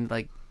 thick-skinned.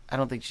 I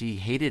don't think she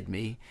hated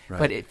me, Right.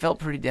 but it felt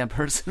pretty damn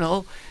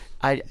personal.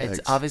 It's Yikes.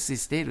 obviously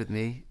stayed with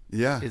me.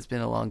 Yeah. It's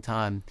been a long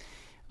time.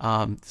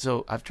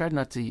 So I've tried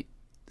not to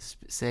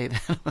say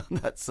that on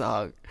that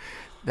song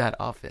that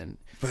often.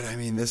 But I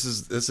mean, this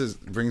is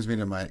brings me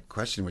to my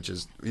question, which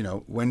is,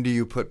 when do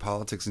you put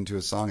politics into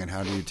a song, and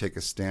how do you take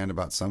a stand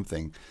about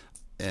something,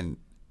 and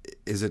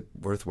is it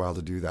worthwhile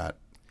to do that,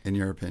 in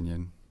your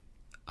opinion?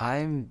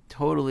 I'm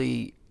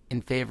totally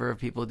in favor of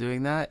people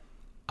doing that.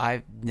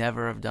 I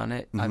never have done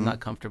it. I'm not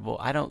comfortable.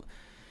 I don't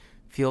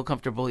feel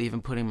comfortable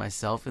even putting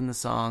myself in the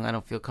song. I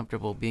don't feel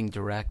comfortable being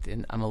direct,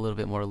 and I'm a little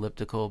bit more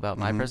elliptical about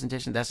my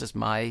presentation. That's just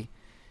my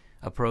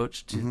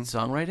approach to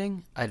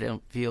songwriting. I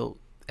don't feel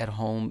at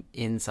home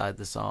inside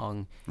the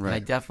song. Right. And I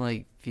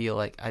definitely feel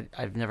like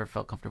I've never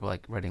felt comfortable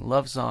writing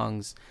love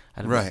songs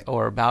Right.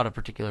 or about a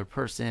particular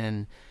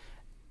person.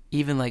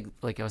 Even like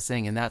I was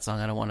saying in that song,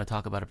 I don't want to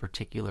talk about a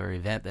particular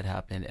event that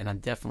happened, and I'm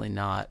definitely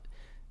not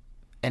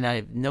and I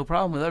have no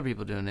problem with other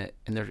people doing it.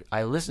 And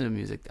I listen to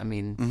music. I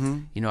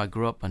mean, I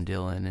grew up on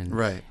Dylan and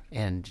Right.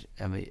 and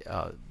I mean,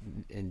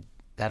 and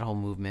that whole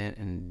movement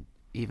and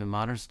even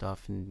modern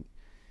stuff. And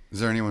Is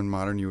there anyone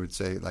modern you would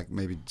say like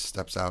maybe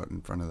steps out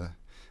in front of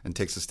and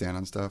takes a stand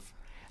on stuff?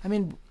 I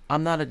mean,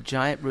 I'm not a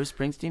giant Bruce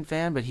Springsteen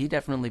fan, but he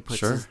definitely puts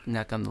his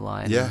neck on the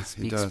line. Yeah, and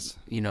speaks,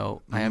 he does.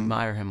 I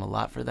admire him a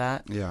lot for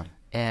that. Yeah.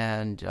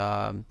 And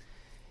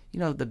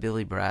the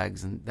Billy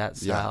Braggs and that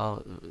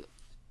style.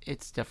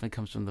 It's definitely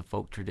comes from the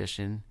folk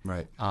tradition.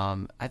 Right.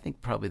 I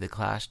think probably the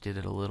Clash did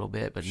it a little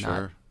bit, but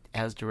not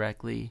as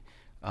directly.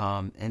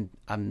 And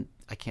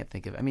I can't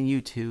think of. I mean,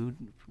 U2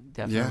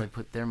 definitely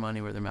put their money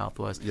where their mouth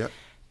was. Yep.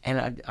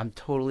 And I'm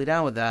totally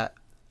down with that.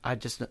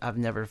 I've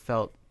never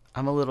felt.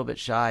 I'm a little bit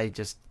shy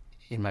just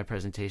in my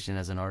presentation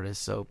as an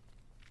artist, so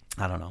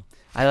I don't know.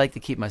 I like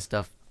to keep my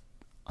stuff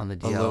on the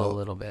DL a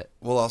little bit.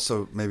 Well,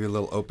 also maybe a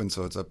little open,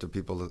 so it's up to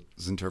people's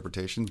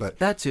interpretation. But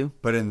that too.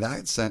 But in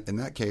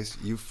that case,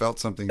 you felt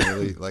something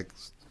really like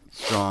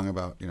strong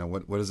about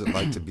what is it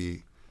like to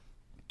be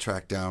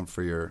tracked down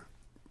for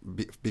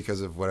because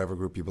of whatever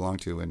group you belong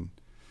to, and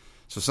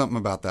so something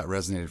about that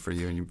resonated for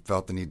you, and you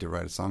felt the need to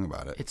write a song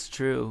about it. It's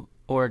true.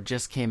 Or it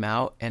just came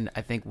out, and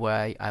I think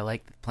why I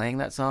like playing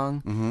that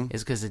song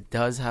is because it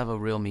does have a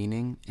real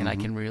meaning, and I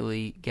can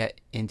really get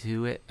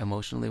into it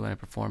emotionally when I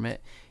perform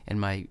it. And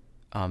my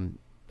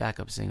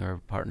backup singer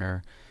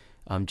partner,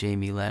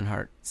 Jamie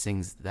Lanhart,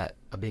 sings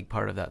a big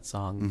part of that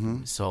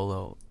song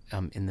solo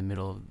in the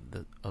middle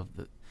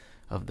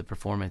of the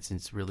performance, and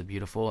it's really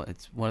beautiful.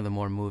 It's one of the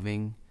more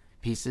moving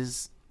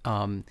pieces,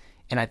 and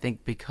I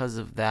think because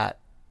of that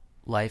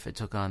life it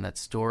took on, that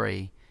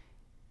story,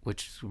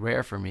 which is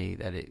rare for me,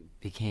 that it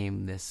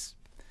became this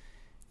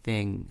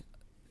thing.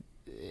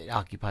 It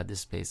occupied this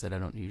space that I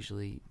don't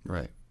usually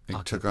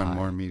It took on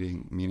more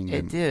meaning.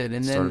 It did,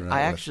 and then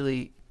I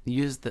actually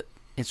used the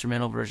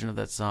instrumental version of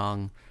that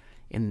song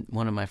in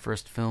one of my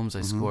first films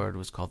I scored.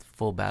 Was called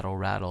Full Battle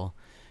Rattle,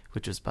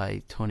 which was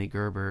by Tony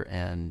Gerber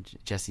and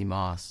Jesse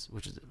Moss,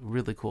 which is a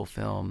really cool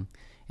film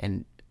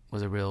and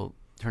was a real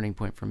turning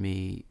point for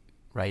me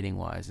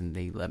writing-wise, and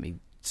they let me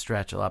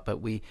stretch a lot. But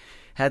we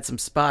had some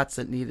spots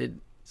that needed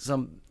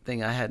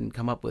something I hadn't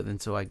come up with,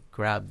 and so I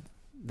grabbed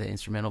the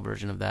instrumental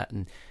version of that,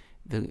 and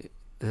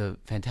the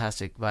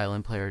fantastic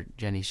violin player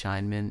Jenny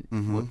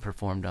Scheinman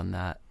performed on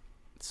that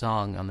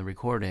song on the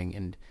recording,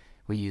 and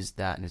we used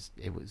that, and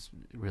it was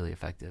really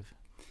effective.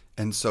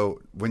 And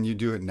so when you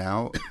do it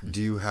now,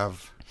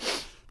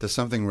 does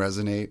something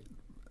resonate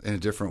in a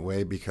different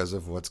way because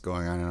of what's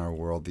going on in our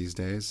world these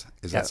days?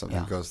 Is that something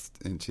that goes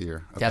into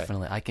your... Okay.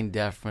 Definitely. I can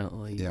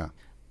definitely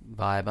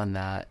vibe on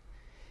that.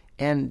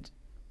 And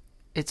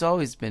it's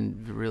always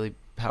been really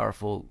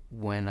powerful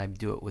when I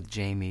do it with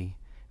Jamie,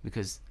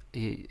 because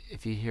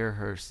if you hear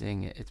her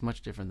sing it, it's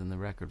much different than the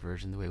record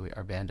version, the way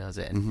our band does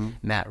it. And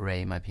Matt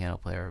Ray, my piano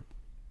player,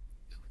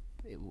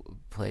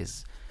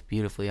 plays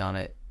beautifully on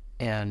it.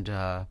 And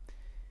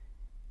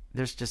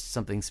there's just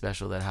something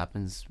special that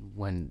happens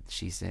when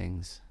she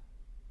sings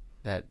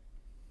that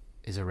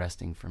is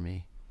arresting for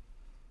me.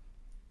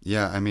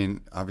 Yeah, I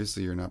mean,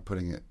 obviously you're not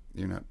putting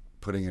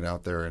it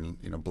out there in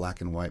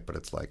black and white, but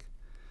it's like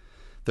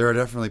there are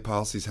definitely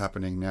policies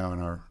happening now in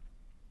our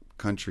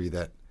country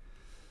that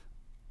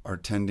are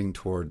tending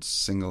towards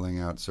singling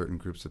out certain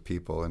groups of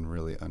people in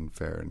really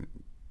unfair and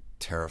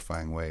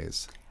terrifying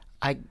ways.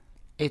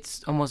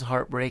 It's almost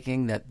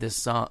heartbreaking that this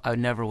song, I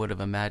never would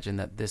have imagined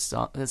that this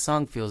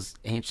song feels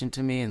ancient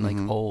to me and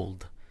like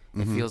old.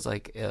 It feels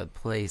like a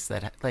place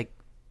that, like,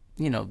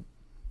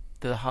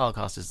 the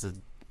Holocaust is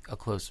a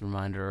close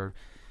reminder, or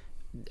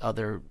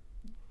other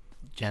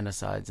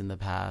genocides in the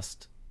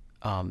past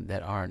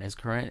that aren't as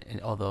current.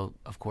 And although,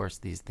 of course,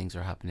 these things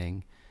are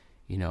happening,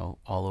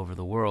 all over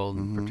the world,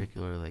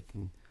 particularly like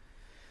in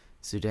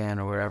Sudan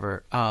or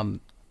wherever.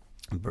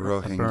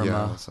 Rohingya.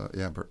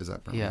 Burma. Is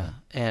that Burma? Yeah.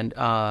 And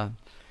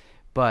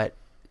but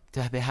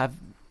to have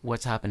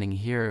what's happening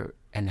here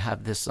and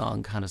have this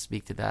song kind of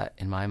speak to that,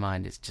 in my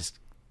mind, it's just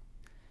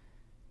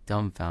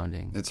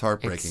dumbfounding. It's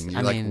heartbreaking.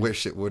 You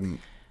wish it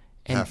wouldn't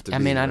have to be. I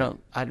mean, I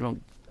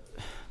don't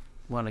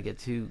want to get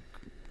too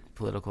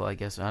political, I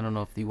guess. I don't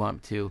know if you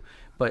want to,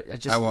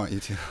 but I want you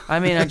to. I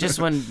mean,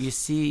 when you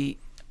see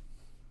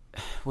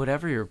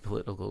whatever your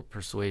political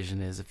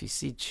persuasion is, if you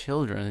see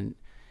children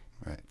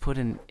put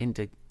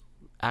into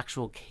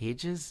actual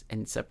cages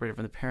and separated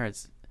from the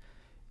parents,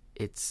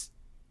 it's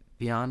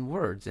beyond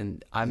words.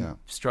 And I'm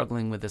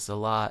struggling with this a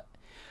lot.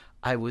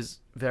 I was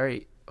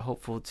very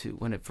hopeful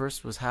when it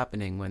first was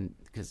happening,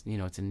 because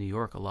it's in New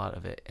York, a lot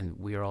of it, and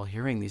we are all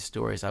hearing these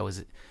stories. I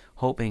was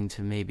hoping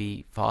to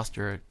maybe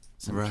foster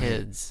some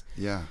kids.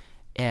 Yeah.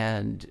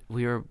 And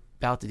we were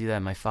about to do that,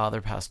 and my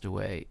father passed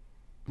away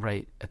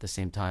right at the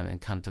same time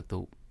and kind of took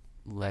the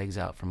legs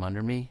out from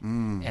under me.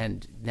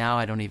 And now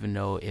I don't even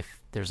know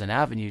if there's an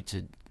avenue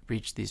to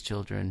reach these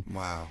children.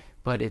 Wow.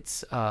 But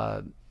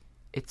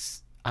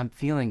I'm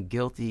feeling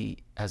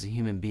guilty as a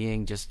human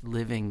being just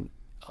living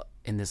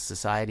in this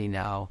society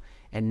now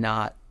and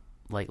not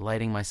like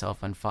lighting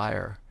myself on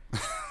fire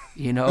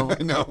You know,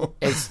 I know.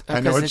 It's, I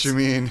know what it's, you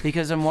mean.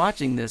 Because I'm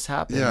watching this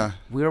happen. Yeah.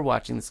 We're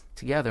watching this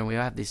together, and we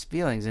have these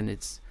feelings, and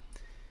it's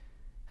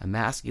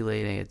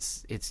emasculating.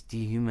 It's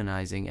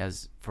dehumanizing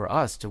as for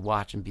us to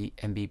watch and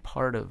be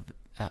part of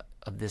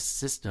this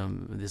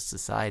system, this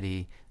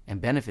society, and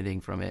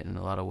benefiting from it in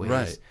a lot of ways.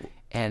 Right.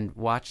 And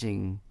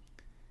watching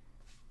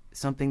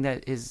something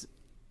that is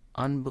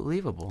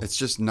unbelievable. It's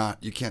just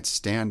not. You can't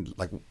stand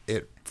like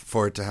it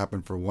for it to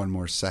happen for one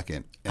more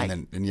second,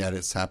 and yet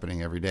it's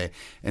happening every day.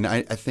 And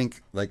I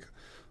think like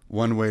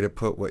one way to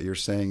put what you're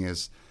saying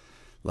is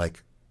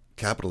like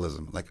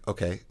capitalism. Like,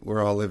 okay,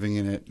 we're all living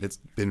in it. It's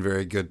been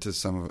very good to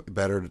some,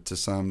 better to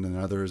some than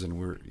others, and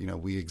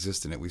we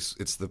exist in it.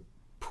 It's the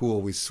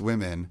pool we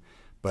swim in.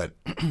 But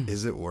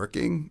is it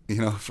working,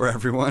 for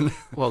everyone?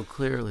 Well,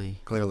 clearly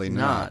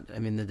not. I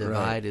mean, the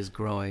divide is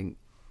growing.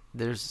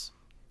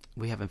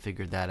 We haven't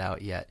figured that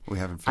out yet. We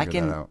haven't figured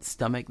that out. I can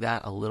stomach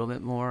that a little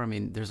bit more. I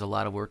mean, there's a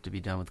lot of work to be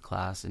done with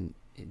class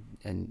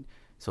and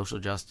social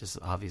justice,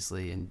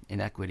 obviously, and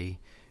inequity.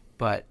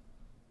 But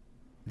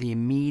the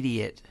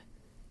immediate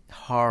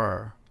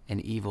horror and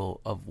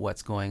evil of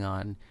what's going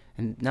on,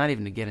 and not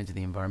even to get into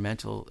the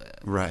environmental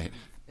right,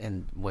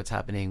 and what's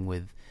happening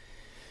with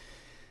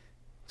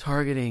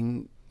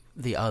targeting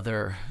the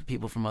other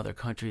people from other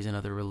countries and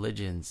other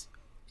religions,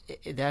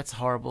 that's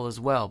horrible as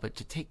well. But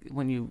to take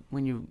when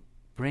you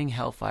bring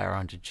hellfire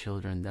onto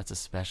children, that's a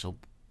special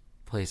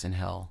place in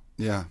hell.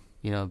 Yeah,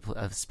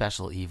 a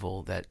special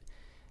evil that.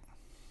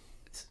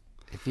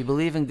 If you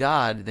believe in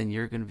God, then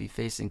you're going to be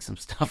facing some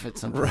stuff at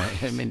some point.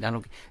 Right. I mean, I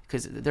don't,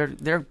 because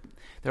they're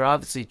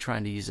obviously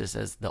trying to use this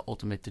as the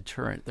ultimate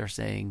deterrent. They're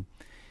saying,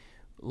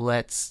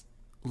 let's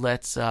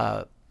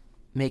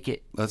make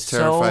it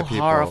so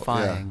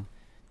horrifying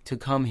to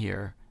come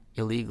here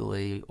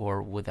illegally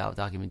or without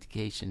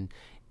documentation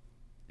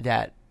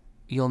that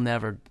you'll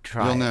never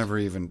try. You'll never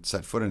even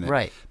set foot in it.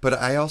 Right. But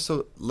I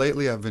also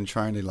lately I've been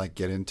trying to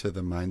get into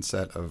the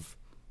mindset of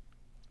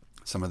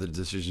some of the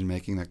decision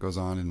making that goes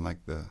on in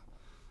the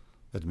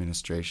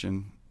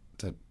administration.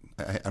 That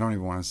I don't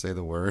even want to say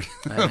the word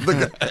of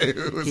the guy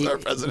who was our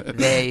president.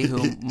 They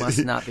who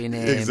must not be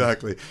named.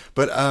 Exactly.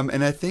 But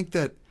and I think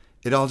that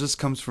it all just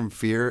comes from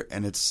fear,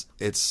 and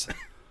it's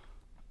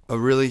a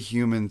really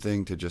human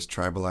thing to just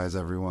tribalize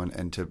everyone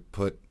and to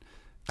put.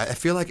 I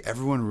feel like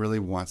everyone really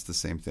wants the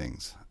same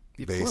things.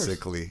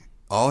 Basically,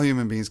 all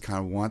human beings kind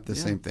of want the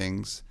same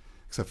things,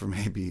 except for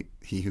maybe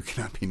he who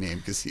cannot be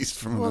named because he's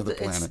from another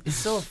planet. It's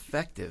so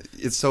effective.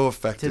 It's so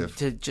effective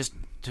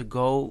to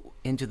go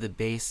into the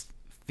base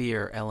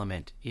fear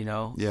element.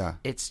 Yeah.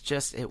 It's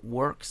just it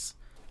works.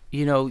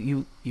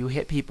 You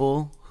hit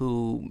people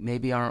who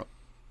maybe aren't.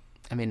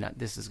 I mean,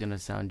 this is going to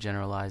sound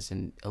generalized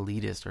and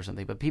elitist or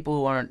something, but people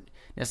who aren't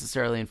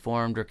necessarily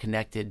informed or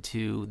connected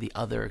to the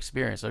other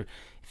experience, or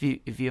if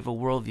you have a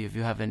worldview, if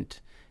you haven't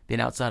been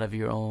outside of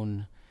your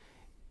own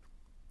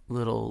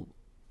little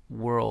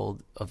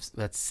world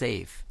that's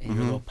safe in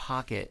your little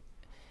pocket,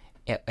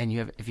 and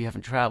if you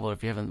haven't traveled,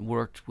 if you haven't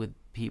worked with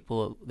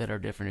people that are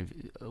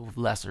different, of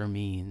lesser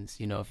means,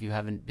 if you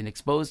haven't been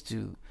exposed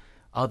to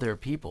other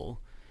people,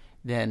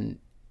 then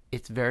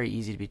it's very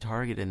easy to be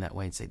targeted in that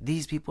way and say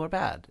these people are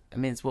bad. I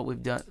mean, it's what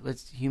we've done.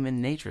 It's human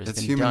nature.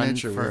 It's human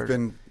nature. We've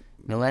been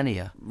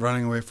millennia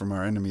running away from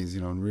our enemies,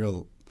 in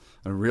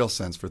a real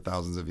sense for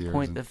thousands of years.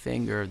 Point the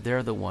finger.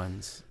 They're the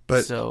ones.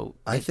 But so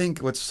I think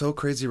what's so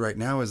crazy right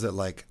now is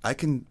that I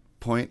can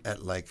point at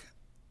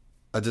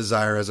a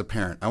desire as a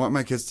parent. I want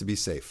my kids to be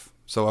safe.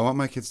 So I want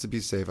my kids to be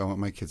safe. I want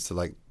my kids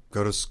to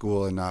go to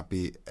school and not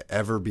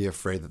ever be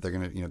afraid that they're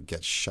going to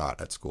get shot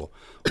at school.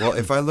 Well,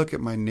 if I look at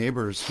my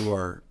neighbors who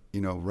are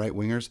right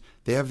wingers,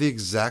 they have the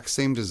exact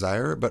same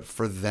desire, but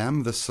for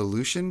them the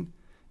solution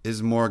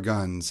is more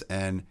guns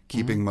and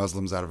keeping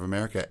Muslims out of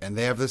America, and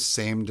they have the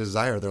same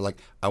desire. They're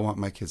like, I want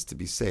my kids to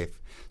be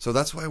safe. So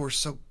that's why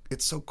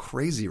it's so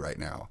crazy right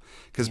now,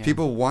 because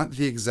people want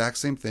the exact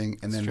same thing,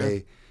 and then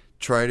they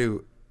try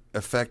to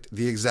affect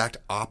the exact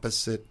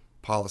opposite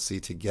policy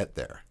to get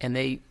there. And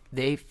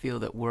they feel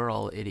that we're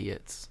all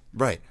idiots.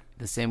 Right.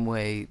 The same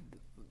way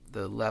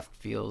the left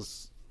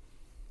feels,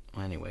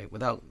 anyway,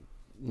 without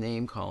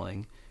name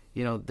calling,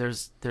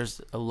 there's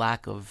a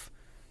lack of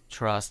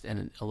trust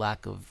and a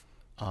lack of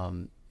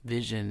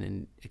vision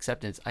and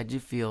acceptance. I do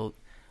feel,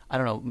 I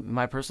don't know, in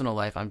my personal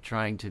life, I'm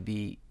trying to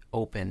be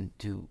open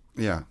to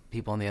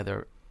people on the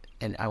other,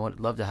 and I would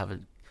love to have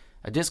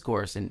a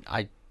discourse, and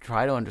I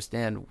try to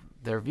understand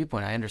their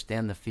viewpoint. I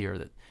understand the fear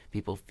that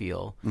people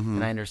feel,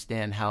 and I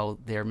understand how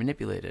they're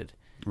manipulated.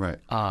 Right.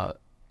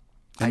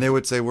 And they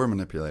would say we're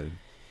manipulated.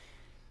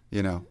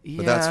 But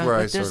that's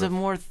where there's a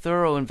more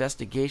thorough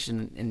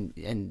investigation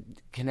and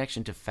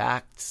connection to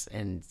facts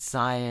and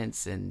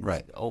science and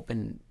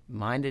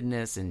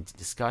open-mindedness and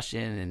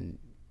discussion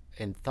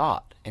and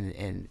thought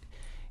and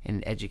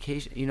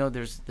education.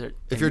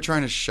 If you're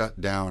trying to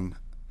shut down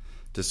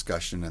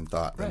discussion and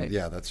thought, then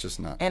that's just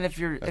not. And if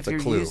you're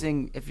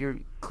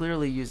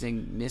clearly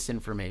using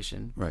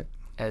misinformation, right,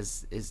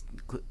 as is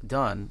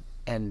done,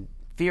 and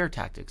fear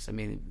tactics. I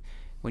mean,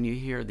 when you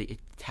hear the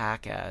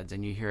attack ads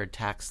and you hear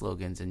attack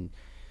slogans, and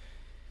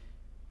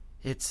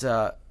it's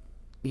I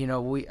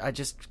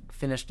just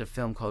finished a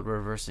film called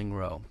Reversing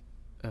Roe,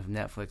 a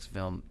Netflix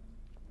film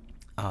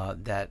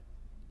that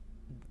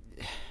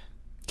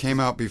came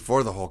out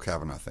before the whole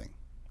Kavanaugh thing,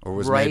 or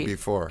was right, made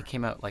before. It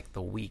came out like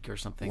the week or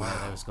something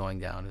that was going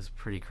down. It was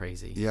pretty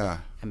crazy. Yeah.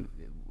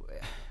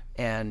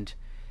 And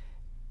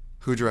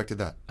who directed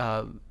that?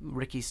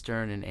 Ricky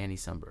Stern and Annie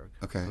Sundberg.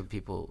 Okay.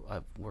 People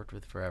I've worked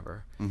with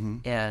forever, Mm-hmm.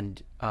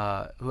 and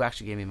who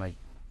actually gave me my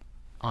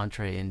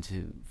entree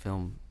into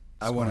film.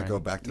 I want to go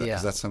back to that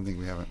because that's something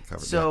we haven't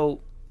covered. So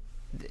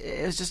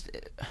it was just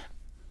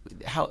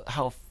how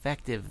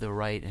effective the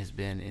right has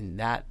been in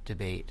that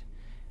debate,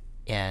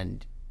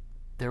 and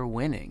they're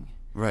winning.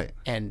 Right.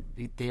 And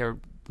they are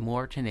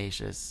more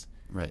tenacious.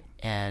 Right.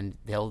 And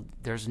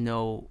there's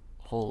no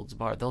holds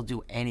barred. They'll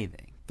do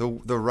anything.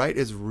 The right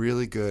is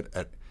really good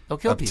at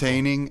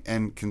obtaining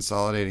and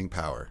consolidating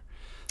power.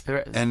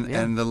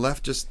 And the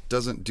left just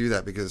doesn't do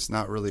that because it's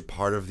not really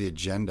part of the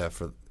agenda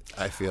for.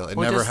 I feel it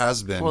never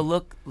has been. Well,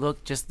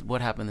 look, just what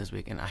happened this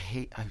week, and I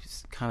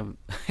kind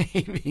of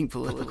hate being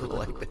political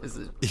like this.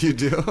 You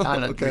do?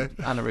 Okay.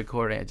 On a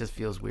recording, it just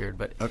feels weird,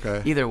 but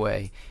okay. Either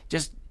way,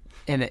 just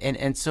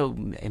and so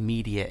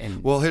immediate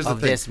and here's the thing.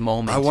 This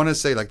moment. I want to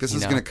say this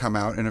is going to come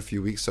out in a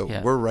few weeks, so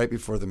we're right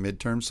before the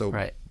midterms. So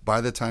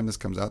by the time this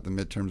comes out, the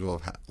midterms will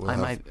have.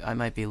 I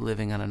might be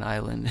living on an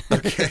island.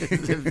 Okay.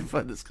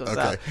 Before this comes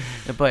out,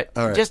 but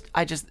right.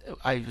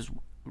 I was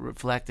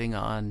reflecting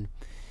on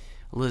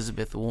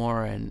Elizabeth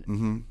Warren,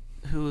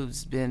 mm-hmm.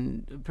 who's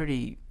been a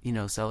pretty,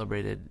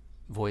 celebrated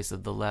voice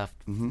of the left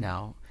mm-hmm.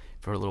 now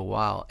for a little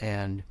while,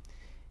 and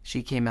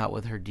she came out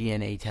with her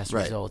DNA test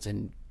results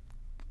and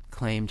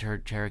claimed her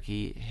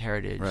Cherokee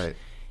heritage, right?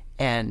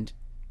 And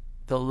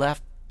the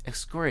left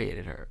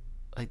excoriated her.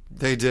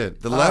 They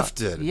did. The left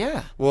did.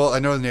 Yeah. Well, I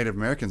know the Native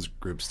Americans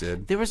groups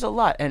did. There was a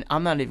lot, and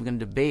I'm not even going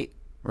to debate.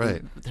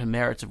 Right. The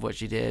merits of what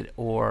she did,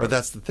 but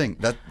that's the thing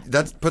that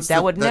puts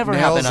that never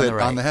happen on the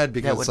right. On the head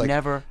because that would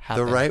never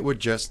happen. The right would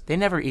just they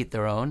never eat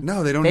their own.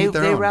 No, they don't eat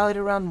their own. They rallied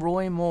around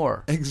Roy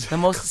Moore, exactly.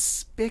 The most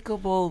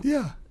despicable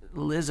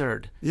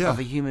lizard of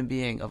a human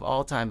being of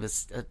all time,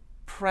 a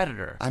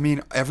predator. I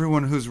mean,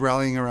 everyone who's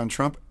rallying around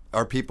Trump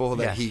are people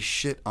that he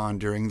shit on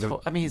during the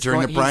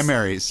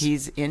primaries.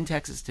 He's in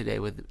Texas today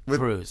with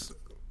Cruz.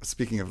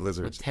 Speaking of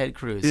lizards, with Ted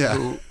Cruz,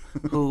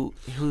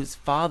 whose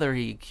father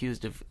he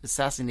accused of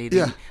assassinating.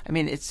 Yeah. I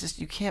mean, it's just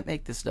you can't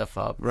make this stuff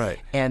up. Right.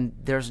 And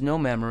there's no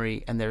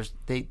memory, and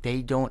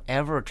they don't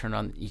ever turn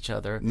on each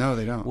other. No,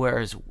 they don't.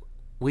 Whereas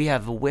we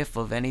have a whiff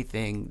of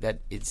anything that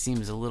it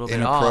seems a little bit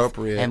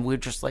inappropriate, off, and we're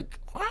just like,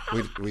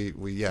 we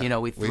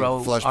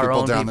throw flush our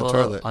people own down people the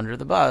toilet. under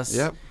the bus.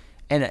 Yep.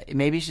 And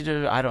maybe she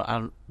did.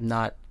 I'm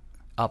not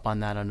up on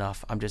that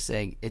enough. I'm just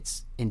saying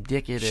it's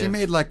indicative. She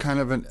made kind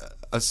of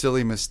a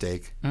silly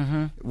mistake,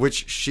 mm-hmm.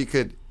 which she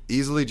could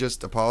easily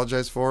just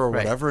apologize for or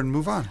whatever and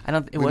move on.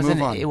 It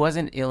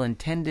wasn't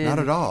ill-intended. Not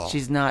at all.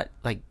 She's not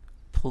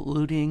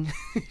polluting.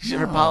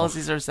 Her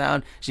policies are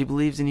sound. She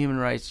believes in human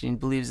rights. She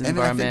believes in the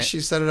environment. And I think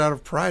she said it out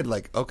of pride,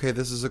 okay,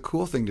 this is a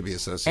cool thing to be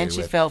associated with.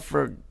 And she fell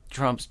for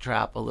Trump's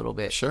trap a little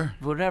bit. Sure.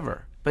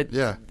 Whatever. But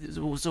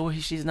so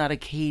she's not a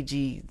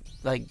cagey,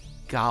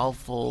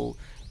 guileful,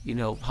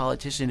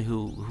 politician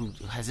who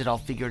has it all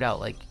figured out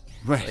like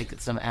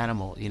some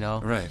animal,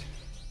 Right.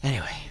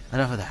 Anyway,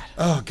 enough of that.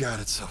 Oh, God,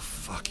 it's so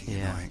fucking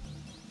annoying.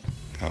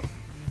 Oh.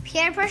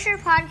 Peer Pressure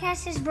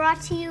Podcast is brought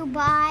to you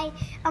by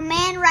a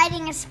man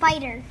riding a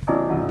spider.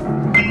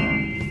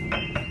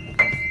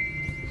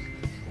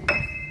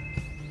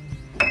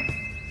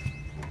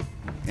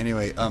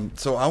 Anyway,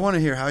 so I want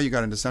to hear how you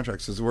got into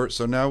soundtracks.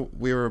 So now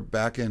we were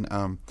back in.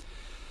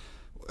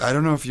 I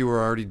don't know if you were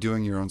already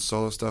doing your own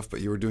solo stuff,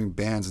 but you were doing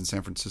bands in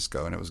San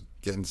Francisco, and it was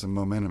getting some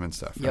momentum and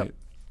stuff, right? Yep.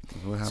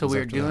 So we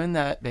were doing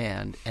that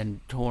band and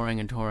touring,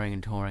 and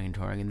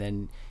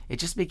then it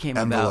just became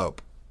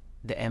Envelope.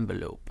 The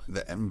Envelope.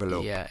 The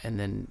Envelope. Yeah, and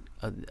then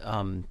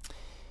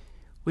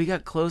we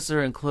got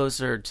closer and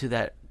closer to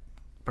that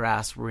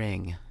brass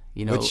ring.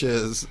 Which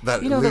is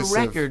that elusive, the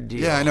record deal.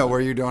 Yeah, I know,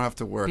 where you don't have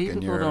to work.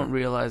 People don't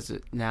realize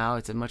it now.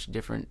 It's a much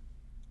different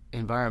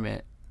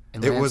environment.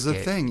 It was a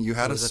thing. You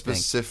had a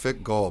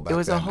specific goal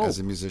back then as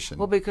a musician.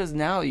 Well, because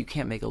now you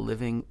can't make a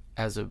living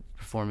as a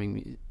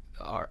performing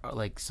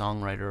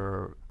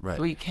songwriter. Right.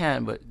 Well, you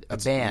can, but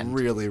it's band.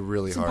 Really,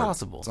 really it's hard.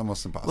 Impossible. It's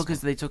almost impossible. Well,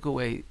 because they took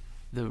away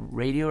the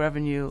radio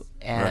revenue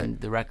and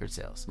the record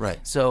sales. Right.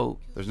 So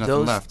there's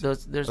nothing left.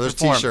 There's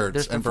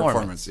T-shirts and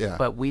performance. Yeah.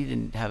 But we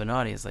didn't have an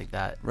audience like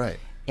that. Right.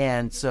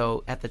 And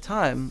so at the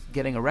time,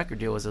 getting a record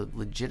deal was a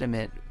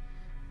legitimate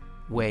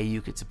way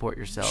you could support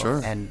yourself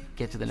and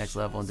get to the next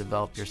level and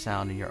develop your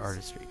sound and your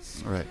artistry.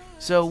 Right.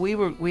 So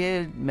we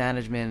had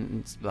management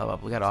and blah, blah,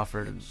 blah. We got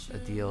offered a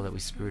deal that we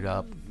screwed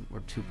up.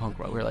 We're too punk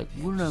rock. We're like,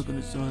 we're not going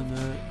to sign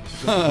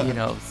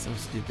that. So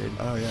stupid.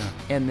 Oh, yeah.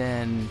 And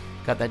then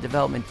got that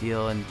development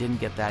deal and didn't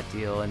get that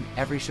deal. And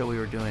every show we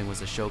were doing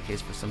was a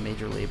showcase for some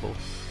major label.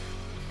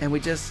 And we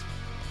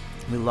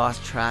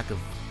lost track of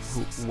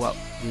what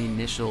the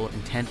initial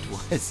intent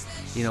was,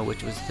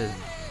 which was to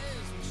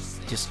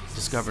just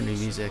discover new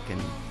music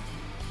and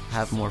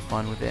have more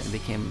fun with it, and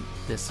became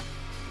this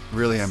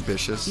really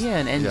ambitious.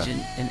 an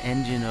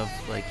engine of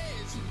like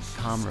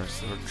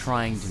commerce, or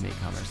trying to make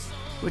commerce,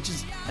 which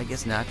is, I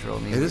guess, natural.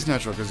 I mean, it is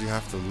natural because you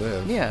have to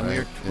live. Yeah,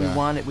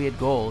 right? we had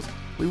goals.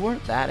 We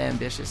weren't that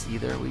ambitious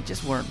either. We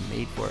just weren't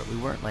made for it. We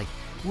weren't like,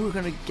 we're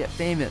gonna get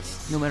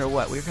famous no matter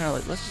what. We were kind of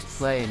like, let's just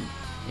play and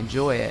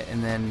enjoy it,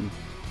 and then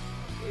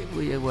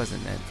it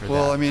wasn't meant for that.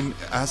 Well, I mean,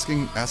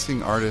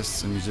 asking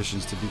artists and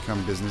musicians to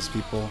become business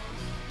people,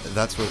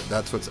 that's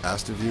what's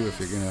asked of you if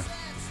you're gonna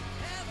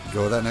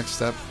go that next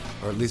step,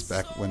 or at least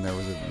back when there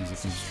was a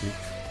music industry.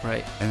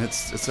 Right. And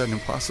it's an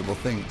impossible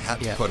thing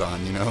to put on,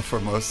 for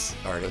most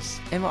artists.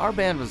 And our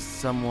band was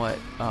somewhat,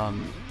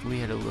 we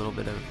had a little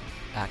bit of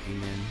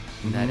acumen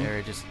in that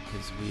area, just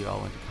because we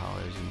all went to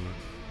college and were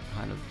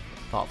kind of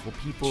thoughtful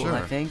people, sure.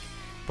 I think,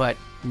 but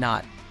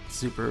not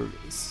super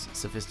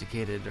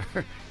sophisticated,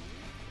 or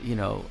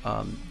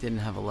didn't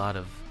have a lot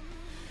of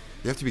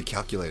you have to be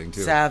calculating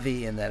too,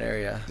 savvy in that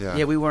area.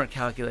 Yeah, we weren't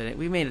calculating.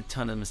 We made a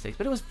ton of mistakes,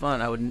 but it was fun.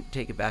 I wouldn't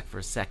take it back for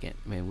a second.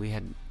 I mean,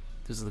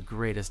 this was the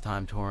greatest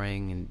time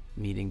touring and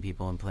meeting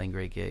people and playing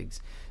great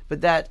gigs,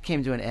 but that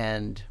came to an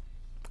end,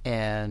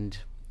 and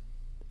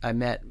I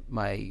met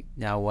my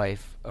now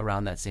wife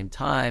around that same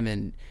time,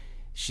 and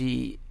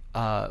we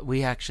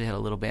actually had a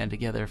little band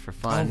together for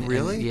fun. Oh,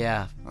 really? And,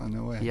 yeah. Oh,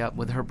 no way. Yeah,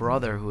 with her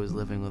brother who was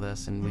living with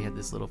us, and we had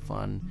this little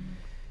fun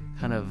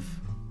kind of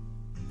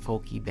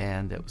folky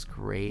band that was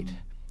great.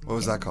 What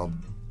was that called?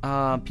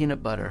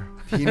 Peanut Butter.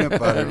 Peanut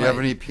Butter. Do you have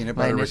any Peanut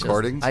Butter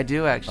recordings? I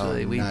do,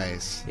 actually. Oh,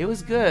 nice. It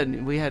was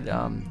good. We had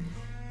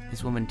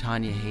this woman,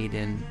 Tanya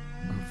Hayden,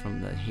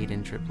 from the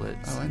Hayden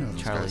triplets. Oh, I know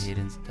those Charlie guys.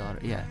 Hayden's daughter.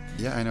 Yeah.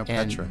 Yeah, I know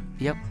Petra.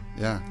 Yep.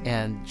 Yeah.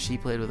 And she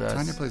played with us.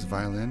 Tanya plays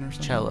violin or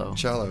something? Cello.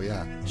 Cello,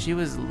 yeah. She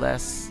was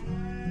less,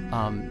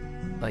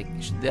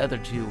 the other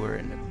two were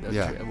in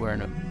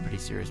a pretty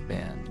serious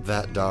band.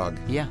 That Dog.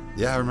 Yeah.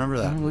 Yeah, I remember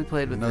that. We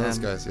played with I know them. those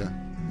guys, yeah.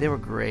 They were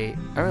great.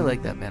 I really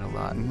liked that band a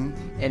lot.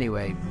 Mm-hmm.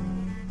 Anyway,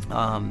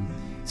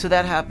 so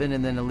that happened,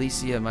 and then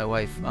Alicia, my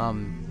wife,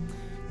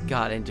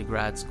 got into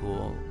grad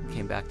school,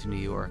 came back to New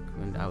York,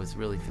 and I was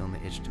really feeling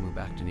the itch to move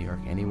back to New York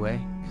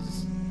anyway,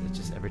 because it's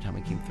just every time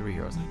I came through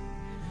here, I was like,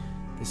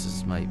 this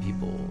is my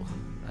people.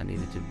 I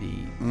needed to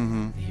be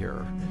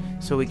here.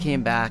 So we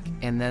came back,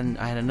 and then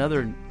I had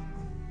another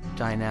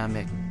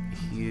dynamic,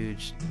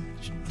 huge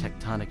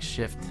tectonic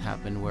shift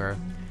happen where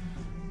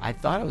I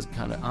thought I was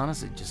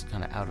honestly just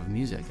out of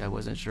music. I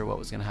wasn't sure what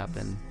was going to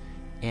happen.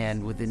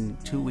 And within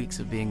 2 weeks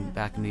of being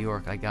back in New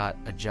York, I got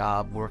a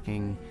job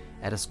working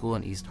at a school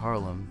in East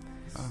Harlem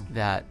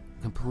that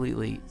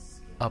completely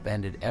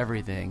upended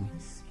everything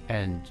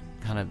and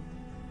kind of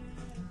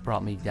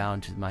brought me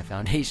down to my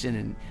foundation.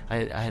 And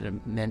I had a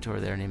mentor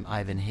there named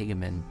Ivan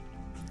Higeman,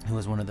 who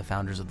was one of the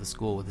founders of the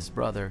school, with his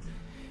brother,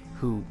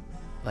 who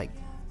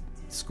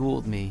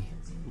schooled me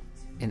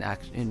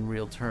in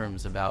real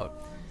terms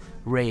about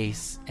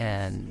race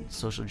and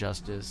social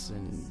justice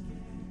and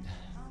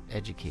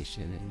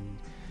education and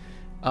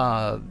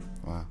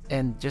wow.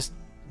 and just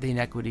the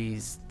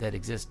inequities that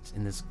exist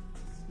in this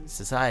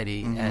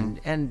society, and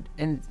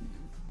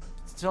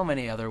so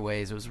many other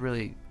ways. It was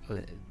really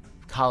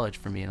college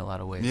for me in a lot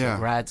of ways. Yeah.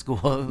 Grad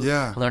school.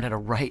 Yeah. I learned how to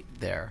write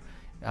there.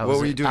 What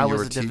were you doing? I You was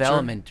were a a teacher?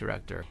 development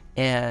director,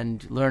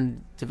 and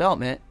learned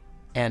development,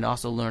 and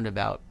also learned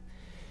about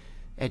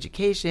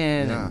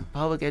education and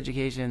public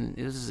education.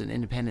 This is an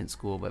independent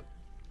school, but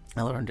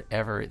I learned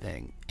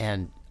everything,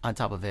 and on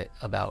top of it,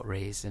 about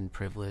race and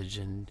privilege,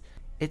 and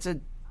it's a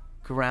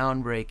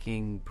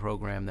groundbreaking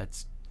program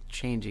that's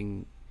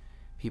changing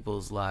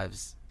people's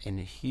lives in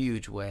a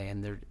huge way.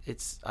 And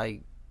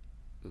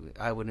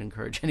I would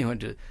encourage anyone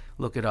to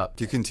look it up.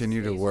 Do you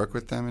continue to work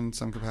with them in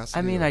some capacity?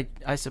 I mean,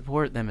 I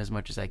support them as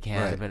much as I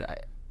can, Right.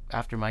 but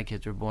after my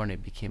kids were born,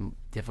 it became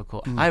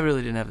difficult. I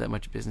really didn't have that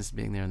much business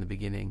being there in the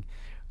beginning.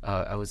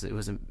 It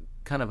was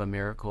kind of a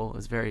miracle. It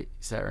was very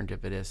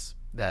serendipitous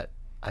that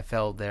I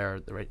fell there.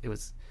 It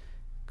was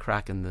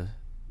crack in the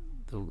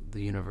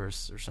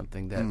universe or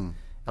something that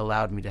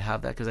allowed me to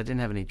have that, because I didn't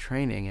have any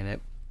training in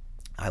it.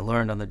 I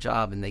learned on the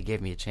job, and they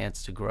gave me a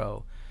chance to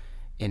grow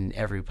in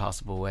every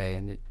possible way,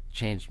 and it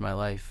changed my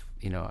life,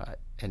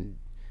 and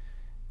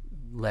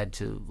led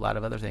to a lot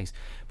of other things.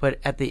 But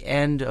at the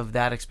end of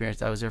that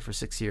experience, I was there for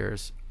 6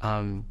 years.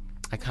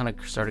 I kind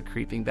of started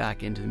creeping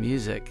back into the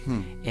music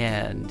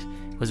and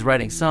was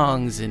writing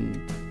songs,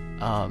 and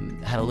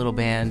had a little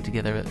band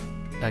together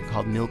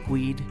called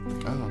Milkweed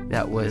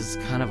that was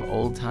kind of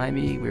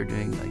old-timey. We were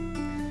doing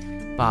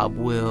like Bob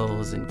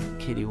Wills and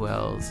Kitty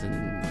Wells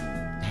and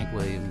Hank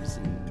Williams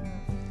and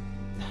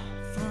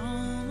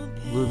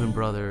Louvin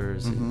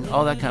Brothers and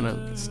all that kind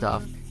of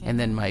stuff. And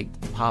then my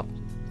pop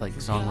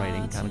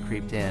songwriting kind of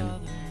creeped in,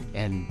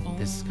 and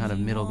this kind of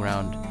middle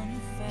ground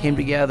came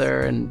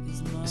together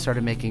and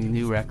started making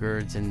new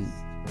records. And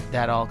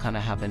that all kind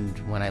of happened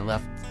when I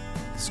left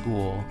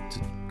school to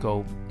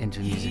go into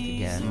music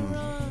again.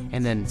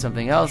 And then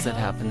something else that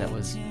happened that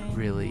was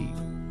really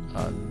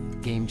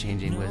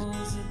game-changing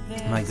was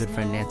my good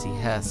friend Nancy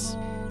Hess.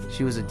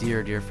 She was a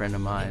dear friend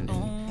of mine,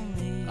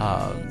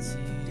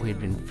 and we had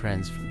been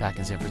friends back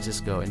in San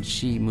Francisco, and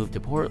she moved to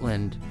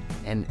Portland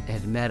and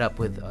had met up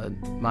with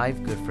my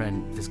good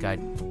friend, this guy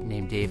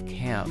named Dave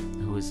Camp,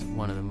 who was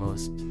one of the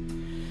most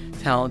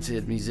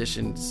talented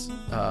musicians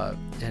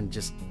and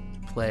just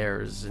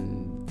players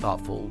and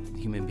thoughtful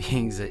human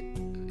beings that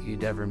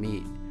you'd ever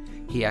meet.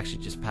 He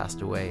actually just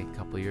passed away a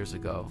couple years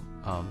ago.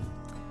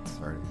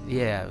 Sorry.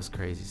 Yeah, it was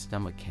crazy.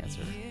 Stomach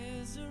cancer.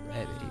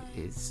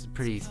 It's a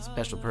pretty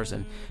special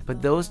person.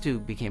 But those two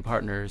became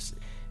partners.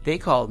 They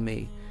called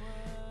me,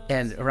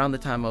 and around the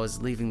time I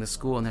was leaving the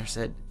school, and they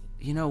said,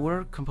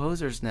 we're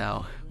composers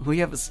now. We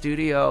have a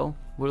studio.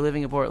 We're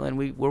living in Portland.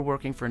 We're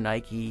working for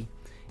Nike,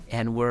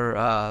 and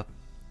we're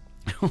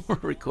we're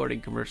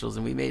recording commercials,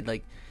 and we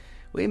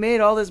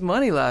made all this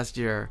money last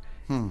year.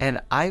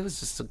 And I was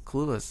just so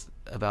clueless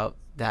about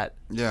that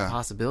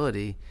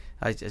possibility.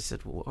 I just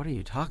said, well, what are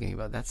you talking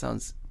about? That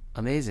sounds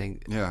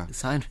amazing. Yeah.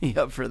 Sign me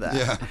up for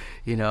that.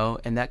 Yeah.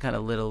 And that kind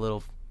of lit a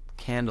little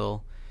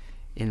candle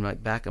in my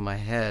back of my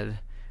head.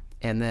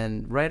 And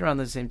then right around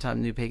the same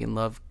time New Pagan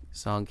Love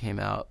song came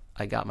out,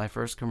 I got my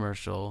first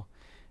commercial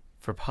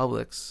for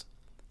Publix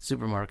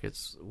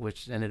supermarkets,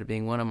 which ended up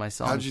being one of my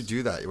songs. How did you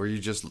do that? Were you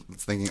just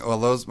thinking,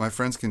 my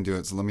friends can do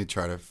it, so let me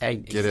try to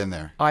get in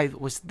there? I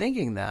was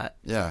thinking that.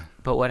 Yeah.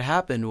 But what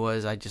happened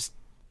was I guess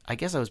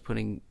I was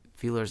putting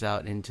feelers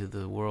out into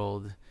the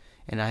world,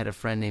 and I had a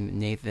friend named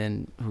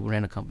Nathan who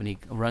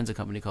runs a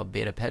company called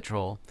Beta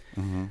Petrol,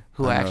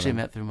 who I actually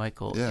met through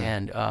Michael,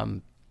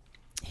 and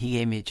he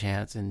gave me a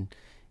chance and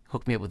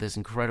hooked me up with this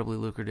incredibly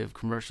lucrative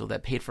commercial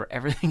that paid for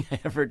everything I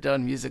ever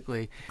done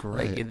musically.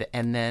 Great.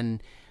 And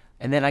then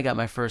I got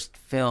my first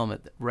film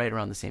right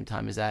around the same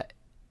time as that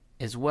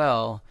as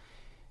well,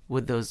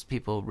 with those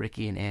people,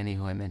 Ricky and Annie,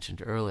 who I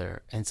mentioned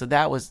earlier. And so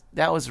that was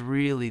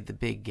really the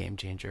big game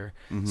changer.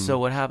 So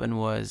what happened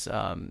was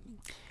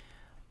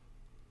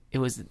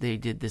they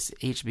did this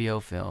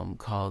HBO film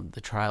called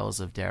The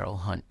Trials of Daryl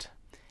Hunt,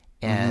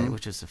 and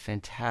which was a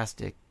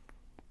fantastic,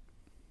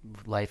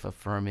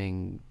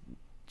 life-affirming,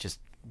 just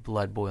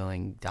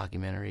blood-boiling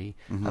documentary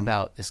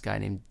about this guy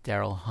named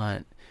Daryl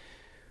Hunt,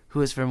 who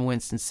was from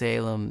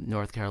Winston-Salem,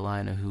 North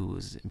Carolina, who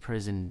was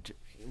imprisoned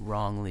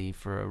wrongly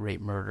for a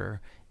rape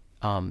murder,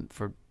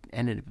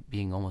 ended up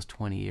being almost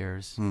 20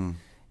 years,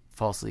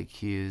 falsely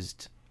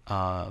accused,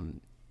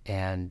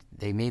 and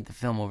they made the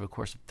film over the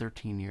course of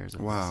 13 years.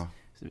 Wow.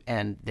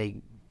 And they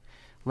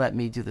let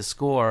me do the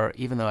score,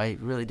 even though I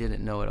really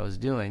didn't know what I was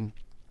doing.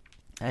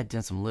 I had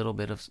done some little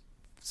bit of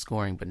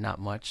scoring, but not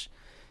much.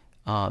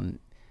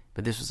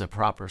 But this was a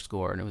proper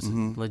score, and it was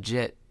a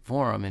legit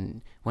forum,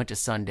 and went to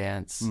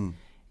Sundance.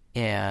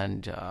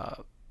 And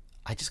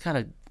I just kind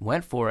of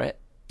went for it.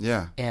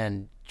 Yeah.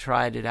 And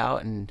tried it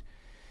out. And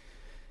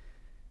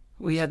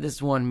we had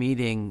this one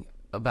meeting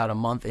about a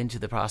month into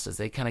the process.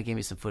 They kind of gave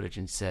me some footage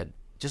and said,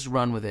 just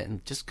run with it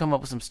and just come up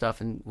with some stuff,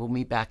 and we'll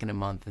meet back in a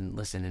month and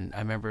listen. And I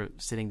remember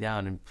sitting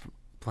down and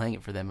playing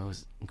it for them. It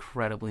was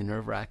incredibly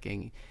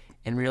nerve-wracking.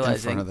 And realizing,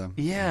 in front of them.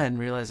 Yeah, and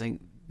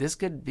realizing this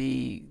could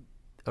be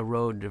a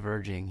road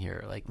diverging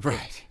here. Like,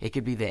 it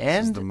could be the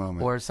end, the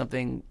moment, or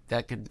something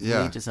that could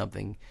lead to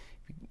something.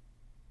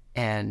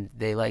 And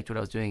they liked what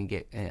I was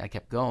doing, and I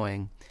kept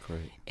going.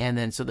 Great. And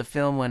then so the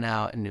film went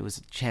out, and it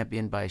was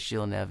championed by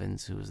Sheila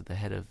Nevins, who was the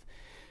head of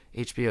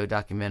HBO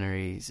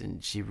documentaries,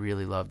 and she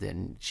really loved it.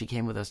 And she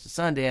came with us to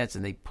Sundance,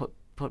 and they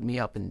put me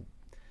up in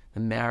the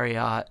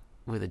Marriott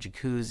with a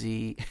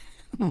jacuzzi,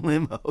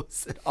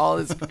 limos, and all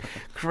this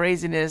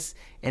craziness.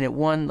 And it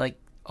won like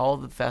all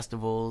the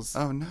festivals.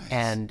 Oh, nice.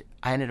 And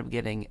I ended up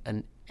getting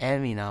an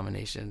Emmy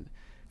nomination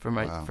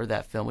for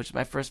that film, which is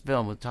my first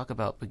film. We'll talk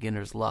about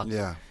beginner's luck.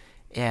 Yeah.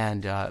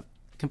 And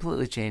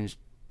completely changed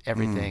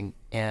everything.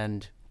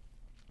 And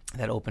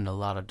that opened a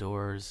lot of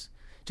doors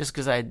just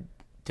because I'd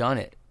done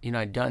it.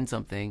 I'd done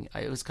something.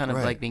 It was kind of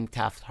like being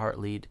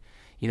Taft-Hartley'd,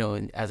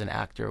 as an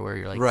actor, where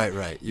you're like,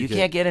 right. You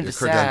can't get into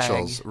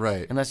credentials,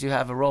 SAG unless you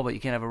have a role, but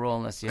you can't have a role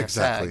unless you have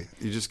SAG.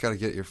 Exactly. You just got to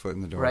get your foot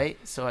in the door. Right?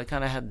 So I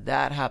kind of had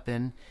that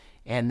happen.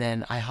 And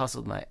then I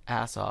hustled my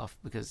ass off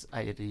because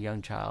I had a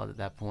young child at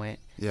that point.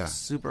 Yeah.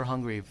 Super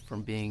hungry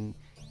from being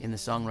in the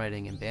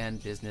songwriting and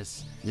band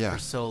business for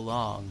so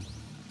long.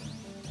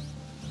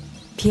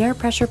 Peer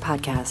Pressure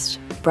Podcast,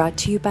 brought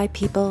to you by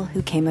people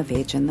who came of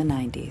age in the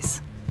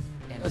 90s.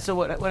 And so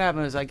what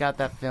happened was I got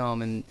that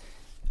film, and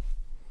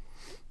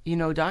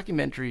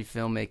documentary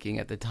filmmaking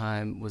at the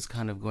time was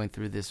kind of going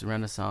through this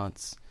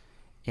renaissance,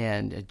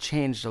 and it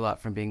changed a lot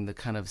from being the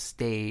kind of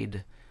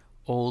staid,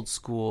 old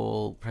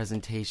school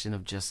presentation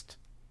of just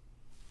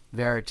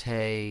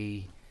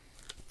verite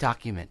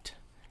document,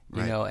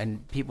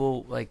 and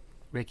people like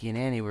Ricky and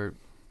Annie were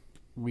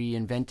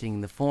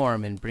reinventing the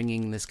form and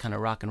bringing this kind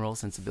of rock and roll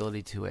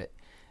sensibility to it,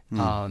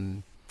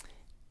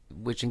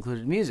 which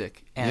included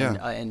music and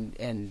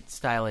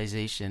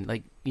stylization.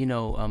 Like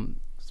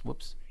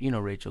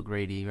Rachel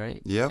Grady,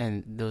 right? Yeah.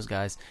 And those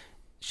guys,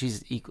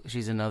 she's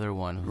another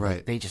one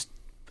who they just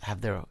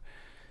have their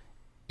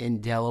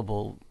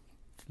indelible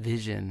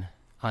vision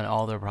on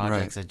all their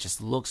projects. Right. It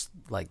just looks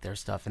like their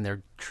stuff, and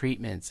their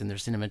treatments and their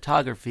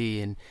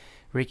cinematography, and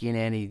Ricky and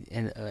Annie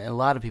and a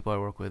lot of people I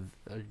work with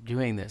are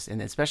doing this,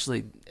 and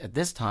especially at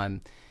this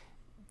time,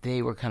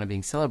 they were kind of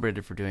being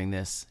celebrated for doing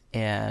this,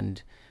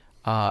 and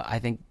I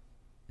think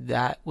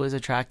that was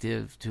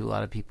attractive to a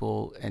lot of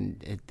people,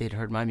 and they'd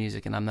heard my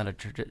music, and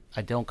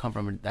I don't come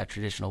from that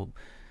traditional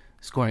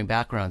scoring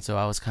background, so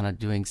I was kind of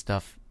doing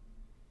stuff,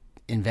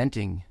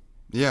 inventing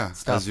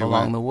stuff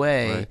along the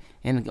way, right.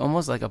 in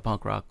almost like a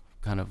punk rock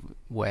kind of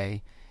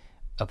way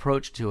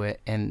approach to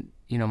it. And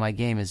my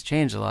game has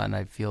changed a lot, and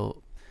I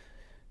feel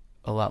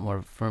a lot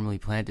more firmly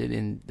planted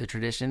in the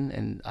tradition,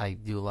 and I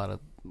do a lot of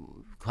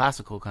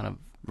classical kind of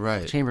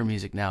Right. chamber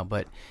music now.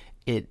 But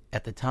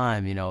at the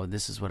time,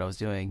 this is what I was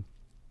doing,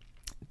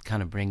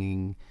 kind of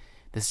bringing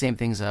the same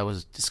things I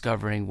was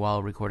discovering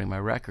while recording my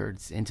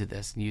records into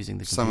this, and using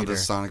the computer. Some of the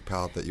sonic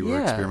palette that you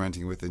were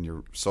experimenting with in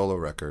your solo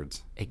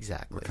records.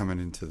 Exactly. Were coming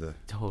into the...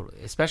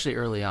 Totally. Especially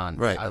early on.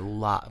 Right. A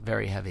lot,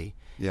 very heavy.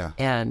 Yeah.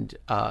 And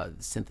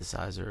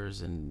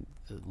synthesizers and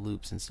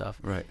loops and stuff.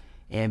 Right.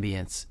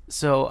 Ambience.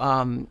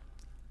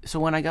 So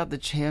when I got the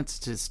chance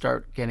to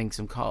start getting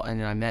some call,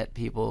 and I met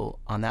people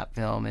on that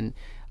film, and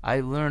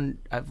I've learned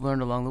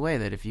along the way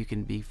that if you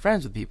can be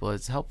friends with people,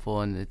 it's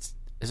helpful, and it's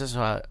just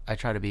how I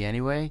try to be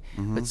anyway.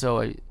 Mm-hmm. But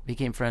so I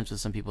became friends with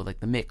some people like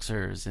the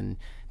mixers and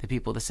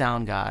the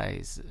sound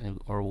guys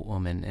or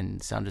women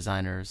and sound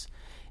designers,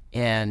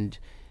 and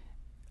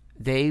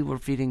they were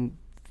feeding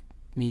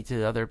me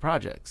to other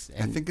projects.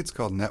 And I think it's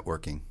called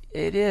networking.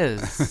 it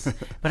is.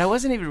 But I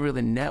wasn't even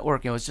really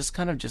networking. I was just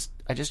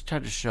I just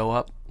tried to show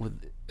up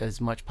with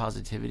as much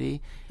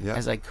positivity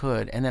as I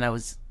could. And then I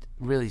was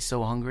really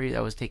so hungry.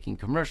 I was taking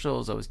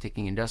commercials. I was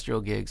taking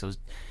industrial gigs. I was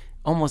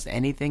almost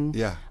anything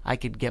I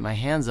could get my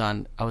hands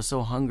on. I was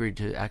so hungry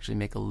to actually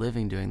make a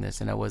living doing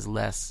this, and I was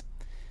less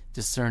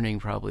discerning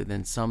probably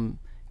than some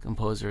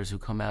composers who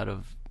come out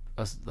of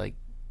a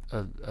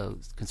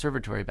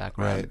conservatory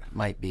background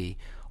might be,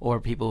 or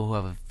people who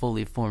have a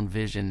fully formed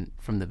vision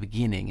from the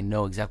beginning and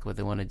know exactly what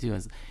they want to do.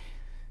 And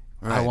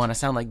I want to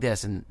sound like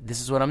this, and this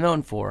is what I'm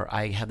known for.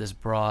 I have this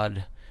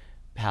broad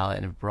palette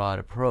and a broad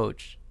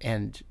approach,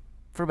 and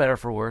for better or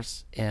for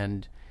worse.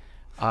 And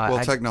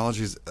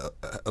technology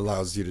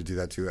allows you to do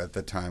that too at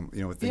that time,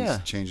 with things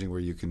changing where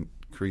you can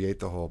create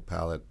the whole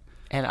palette.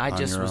 And I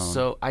just I've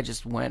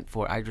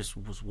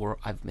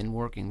been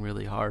working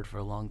really hard for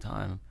a long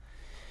time.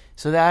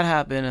 So that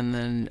happened, and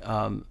then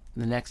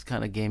the next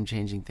kind of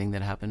game-changing thing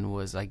that happened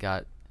was I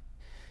got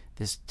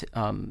this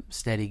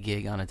steady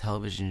gig on a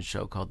television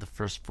show called The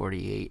First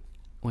 48,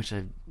 which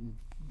I've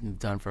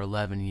done for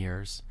 11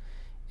 years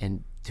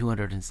and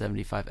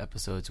 275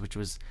 episodes, which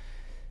was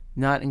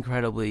not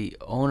incredibly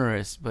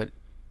onerous, but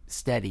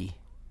steady.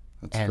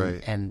 That's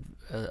great. And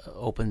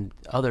opened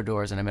other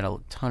doors, and I met a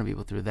ton of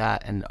people through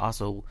that, and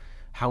also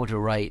how to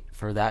write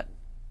for that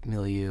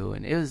milieu,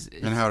 and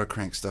and how to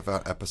crank stuff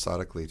out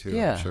episodically too.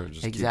 Yeah, I'm sure it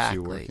just exactly.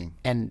 keeps you working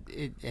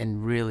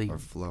and really or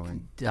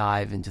flowing.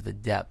 Dive into the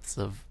depths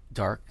of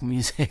dark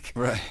music.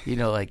 Right.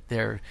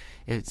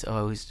 It's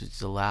always just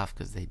a laugh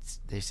because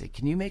they say,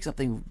 "Can you make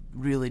something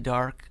really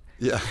dark?"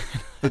 Yeah,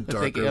 the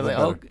darker the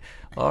better.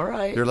 All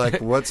right. You're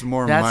like, what's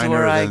more That's minor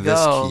where I than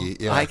go. this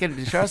key? Yeah. I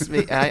can trust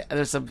me.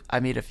 I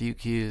made a few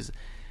cues.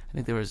 I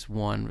think there was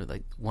one where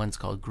one's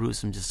called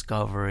Gruesome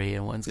Discovery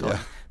and one's called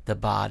The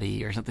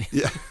Body or something.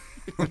 Yeah.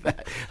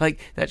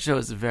 That show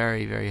is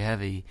very, very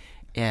heavy,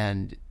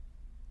 and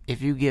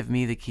if you give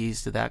me the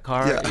keys to that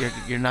car,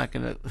 you're not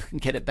gonna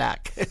get it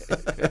back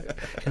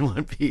in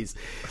one piece.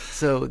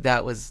 So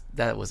that was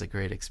a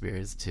great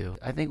experience too.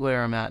 I think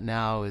where I'm at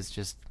now is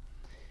just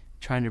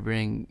trying to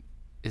bring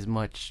as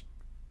much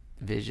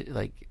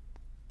vision,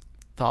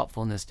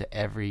 thoughtfulness to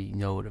every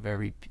note of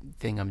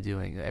everything I'm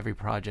doing, every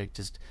project,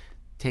 just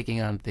taking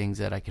on things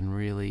that I can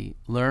really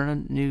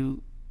learn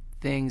new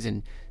things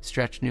and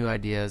stretch new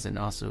ideas, and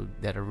also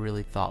that are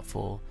really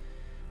thoughtful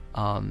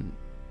and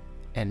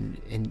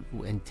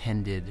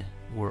intended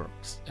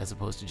works, as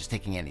opposed to just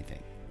taking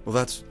anything.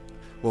 That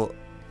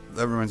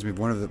reminds me of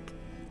one of the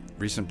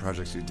recent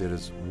projects you did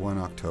is 1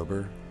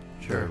 October.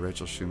 Sure.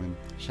 Rachel Schumann.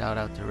 Shout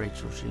out to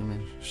Rachel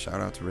Schumann. Shout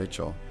out to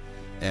Rachel.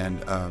 And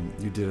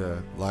you did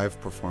a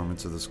live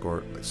performance of the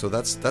score. So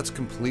that's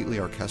completely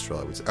orchestral,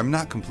 I would say.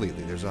 Not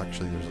completely. There's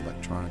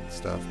electronic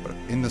stuff, but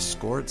in the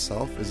score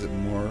itself, is it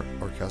more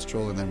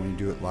orchestral? And then when you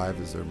do it live,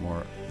 there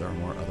are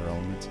more other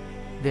elements?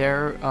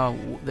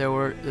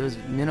 It was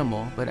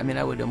minimal, but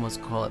I would almost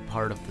call it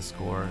part of the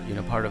score.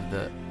 Part of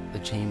the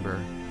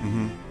chamber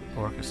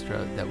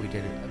orchestra that we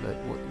did. But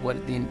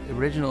what the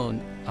original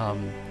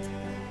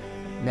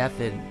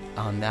method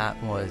on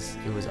that was,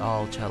 it was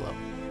all cello.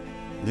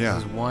 Yeah. It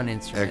was one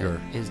instrument.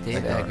 Egger. It was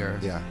Dave Egger.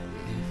 Yeah.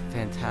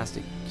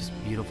 Fantastic, just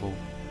beautiful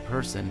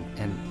person,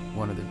 and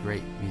one of the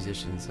great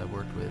musicians I've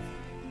worked with.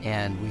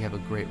 and we have a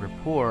great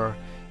rapport.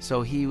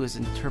 So he was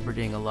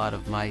interpreting a lot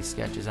of my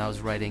sketches. I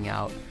was writing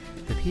out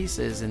the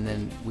pieces, and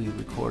then we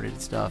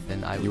recorded stuff,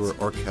 and You were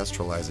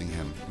orchestralizing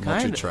him, kind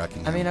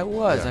multi-tracking him. I mean, I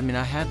was. Yeah. I mean,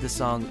 I had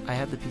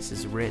the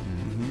pieces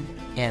written,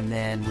 and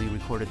then we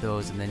recorded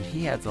those, and then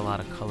he adds a lot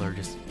of color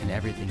just in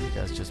everything he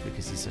does, just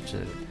because he's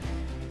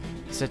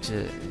such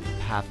a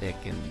empathic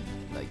and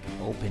like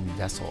open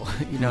vessel.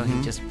 You know,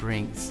 he just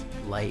brings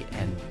light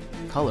and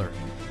color,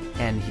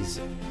 and he's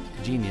a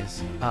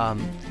genius.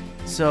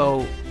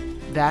 So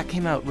that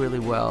came out really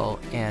well,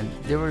 and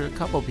there were a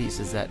couple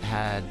pieces that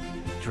had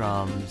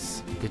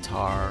drums,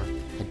 guitar,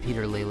 had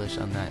Peter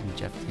Lalish on that, and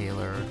Jeff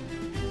Taylor,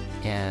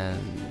 and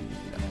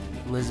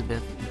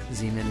Elizabeth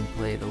Zeman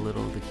played a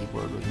little of the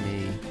keyboard with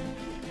me.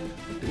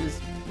 It was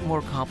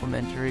more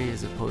complimentary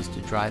as opposed to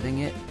driving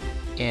it,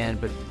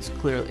 but it's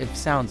clear it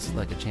sounds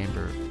like a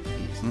chamber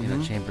piece, you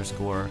know, chamber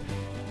score.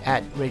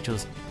 At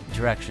Rachel's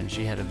direction,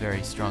 she had a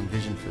very strong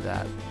vision for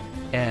that,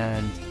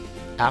 and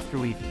after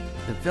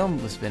the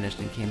film was finished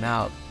and came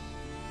out,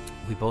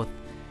 we both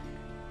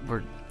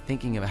were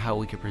thinking of how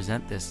we could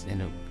present this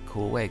in a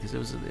cool way, because it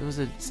was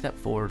a step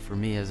forward for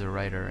me as a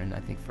writer, and I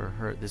think for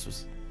her this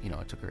was, you know,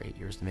 it took her 8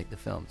 years to make the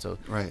film, so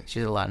Right. she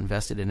had a lot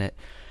invested in it.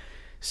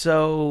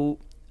 So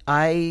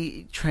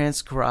I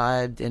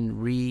transcribed and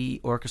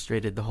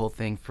reorchestrated the whole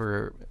thing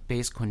for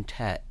bass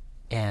quintet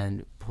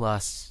and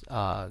plus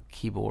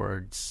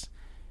keyboards,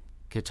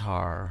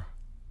 guitar,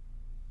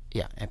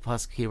 and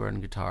plus keyboard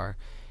and guitar,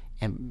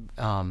 and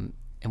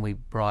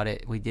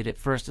we did it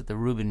first at the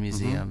Rubin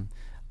Museum.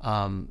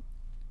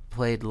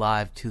 Played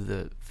live to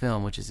the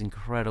film, which is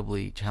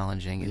incredibly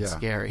challenging and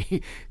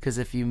scary, because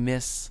if you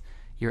miss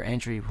your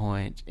entry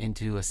point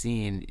into a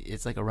scene,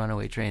 it's like a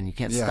runaway train. You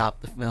can't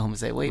stop the film and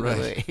say, wait,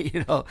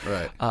 you know.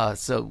 Right.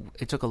 So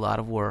it took a lot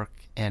of work,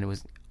 and it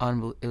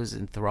was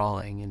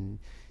enthralling and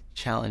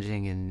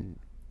challenging, and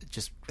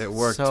just It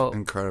worked so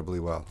incredibly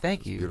well.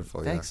 Thank you.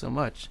 Beautiful. Thanks so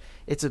much.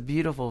 It's a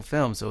beautiful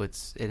film, so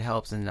it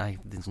helps, and I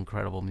have these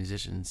incredible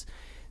musicians.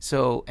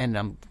 So, and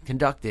I'm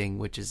conducting,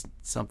 which is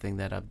something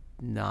that I'm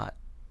not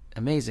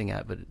amazing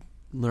at, but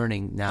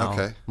learning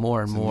now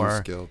more and It's a new more.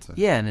 skill to-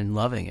 Yeah, and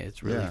loving it.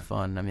 It's really Yeah.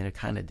 fun. I mean, I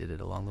kind of did it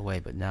along the way,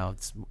 but now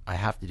I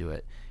have to do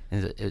it.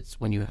 And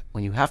it's when you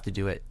have to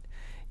do it,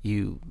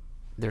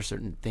 there's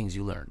certain things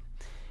you learn.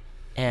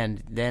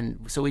 And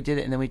then so we did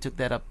it, and then we took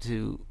that up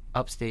to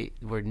upstate,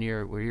 where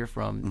you're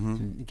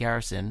from,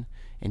 Garrison,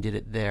 and did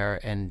it there.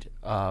 And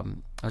I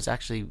was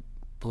actually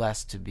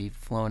blessed to be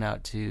flown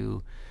out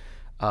to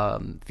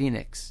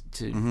Phoenix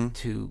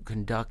to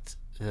conduct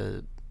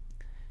the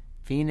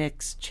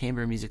Phoenix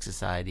Chamber Music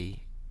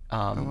Society.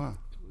 Wow.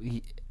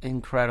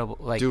 Incredible,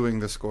 like Doing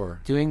the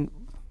score. doing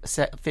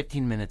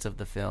 15 minutes of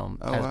the film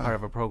as wow. part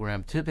of a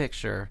program to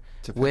picture.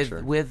 To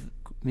picture. with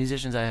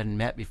musicians I hadn't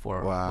met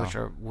before, Wow.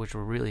 which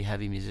were really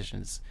heavy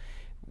musicians,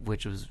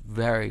 which was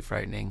very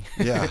frightening.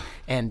 Yeah.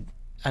 And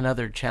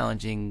another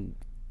challenging,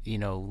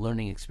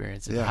 learning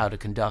experience of Yeah. how to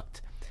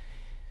conduct.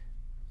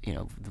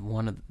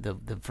 One of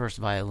the first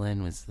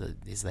violin is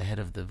the head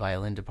of the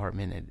violin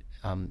department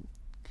at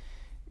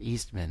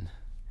Eastman.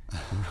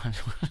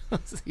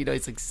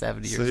 He's like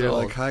 70 So years you're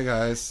old. like, hi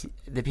guys.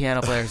 The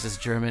piano player is this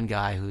German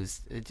guy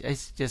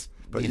it's just.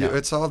 But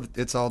it's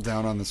all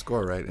down on the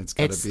score, right? It's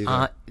got to be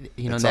there.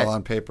 It's all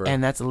on paper.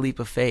 And that's a leap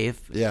of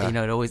faith. Yeah.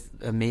 It always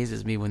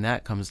amazes me when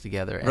that comes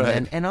together. And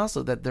Right. and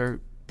also that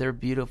they're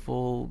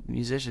beautiful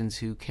musicians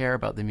who care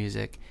about the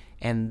music,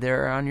 and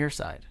they're on your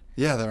side.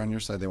 Yeah, they're on your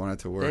side. They want it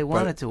to work. They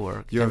want But it to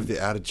work. You have And- the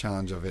added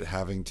challenge of it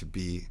having to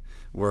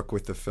work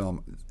with the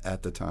film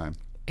at the time.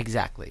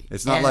 Exactly.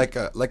 It's not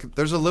And- like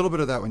there's a little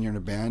bit of that when you're in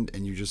a band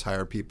and you just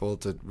hire people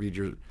to read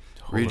your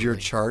Totally.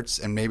 charts,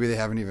 and maybe they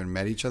haven't even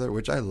met each other,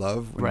 which I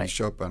love when you Right.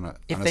 show up on a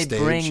if on a they stage.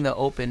 bring the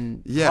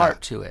open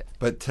heart to it.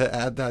 But to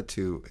add that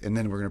to, and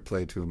then we're going to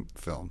play to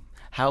film.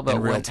 How about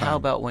in real time. how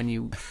about when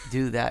you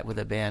do that with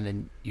a band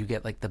and you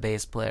get like the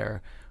bass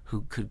player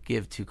who could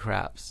give two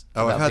craps?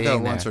 Oh, I've about had that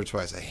being once there. or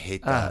twice. I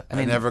hate that. I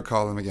mean, I never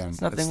call them again.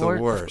 It's nothing it's the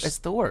worst. It's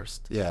the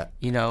worst. Yeah.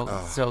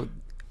 So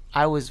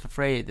I was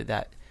afraid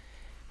that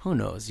who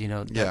knows,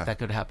 Yeah. that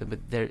could happen, but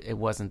it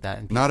wasn't that.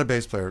 And Not a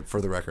bass player, for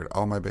the record.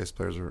 All my bass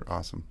players are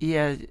awesome.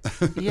 yeah.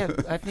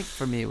 I think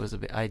for me it was a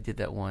bit. I did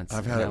that once. I've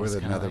and had that it was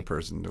with kinda another like-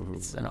 person who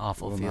It's an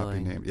awful will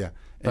feeling. not be named. Yeah.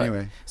 But-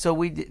 Anyway, so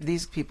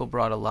these people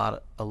brought a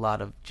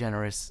lot of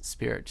generous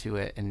spirit to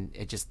it, and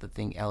it just the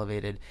thing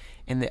elevated.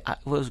 And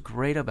what was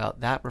great about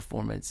that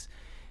performance.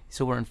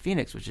 So we're in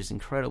Phoenix, which is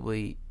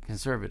incredibly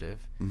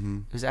conservative. Mm-hmm.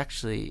 It was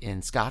actually in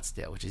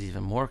Scottsdale, which is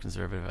even more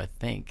conservative, I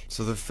think.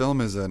 so the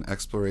film is an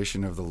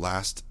exploration of the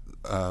last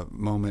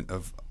moment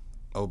of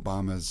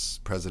Obama's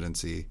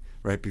presidency,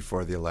 right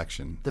before the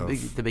election.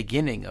 The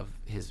beginning of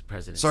his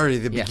presidency. Sorry,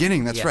 the Yeah.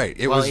 beginning. That's Yeah. right.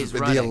 It While was he's the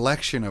running.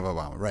 election of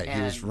Obama. Right,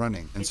 he was And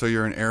running, and so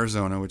you're in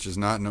Arizona, which is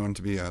not known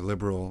to be a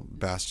liberal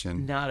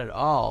bastion. Not at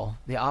all.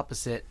 The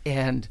opposite.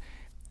 And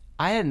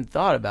I hadn't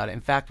thought about it.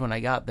 In fact, when I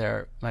got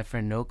there, my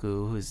friend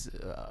Noku,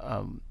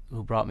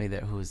 who brought me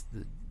there, who was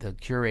the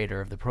curator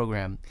of the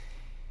program,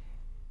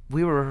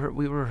 we were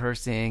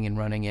rehearsing and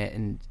running it,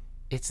 and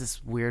it's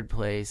this weird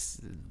place,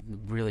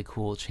 really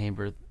cool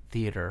chamber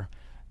theater.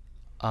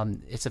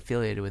 It's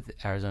affiliated with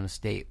Arizona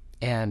State.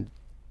 And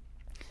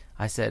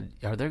I said,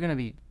 are there going to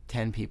be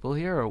 10 people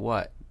here or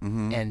what?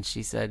 Mm-hmm. And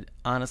she said,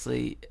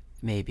 honestly,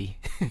 maybe.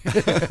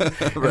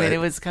 I mean, it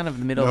was kind of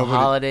the middle of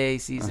holiday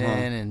season,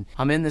 and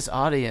I'm in this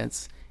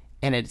audience,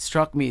 and it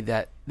struck me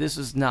that these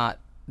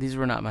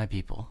were not my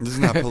people. This is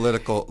not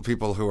political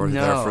people who are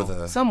there for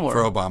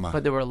Obama.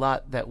 But there were a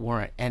lot that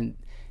weren't. And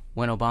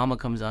when Obama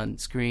comes on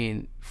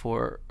screen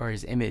or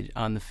his image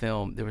on the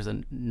film, there was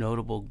a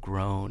notable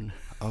groan.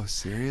 Oh,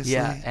 seriously?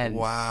 Yeah. And,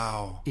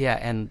 wow. Yeah,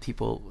 and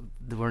people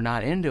were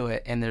not into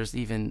it. And there's a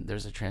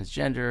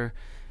transgender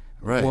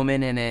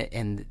woman in it,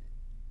 and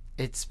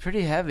it's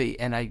pretty heavy.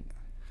 And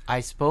I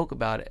spoke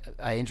about it.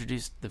 I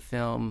introduced the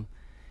film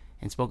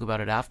and spoke about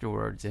it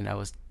afterwards, and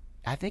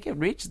I think it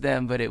reached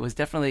them, but it was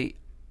definitely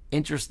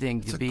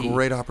interesting to be. It's a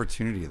great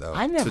opportunity, though,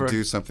 to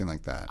do something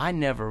like that. I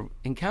never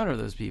encounter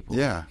those people.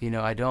 Yeah.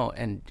 I don't.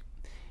 And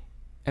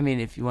I mean,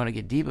 if you want to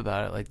get deep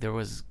about it, like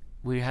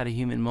we had a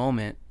human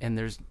moment, and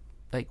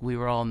we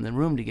were all in the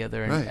room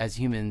together and as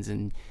humans,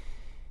 and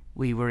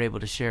we were able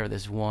to share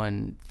this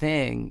one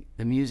thing,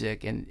 the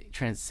music, and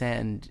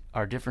transcend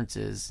our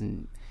differences.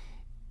 And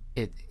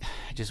I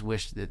just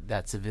wish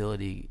that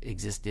civility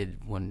existed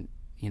when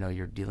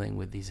you're dealing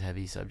with these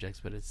heavy subjects,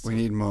 but we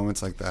need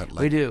moments like that,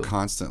 we do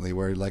constantly,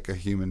 where like a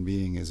human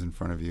being is in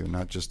front of you,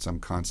 not just some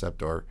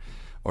concept, or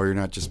you're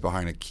not just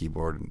behind a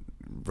keyboard and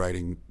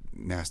writing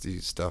nasty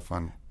stuff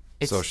on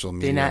social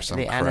media or some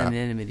crap. The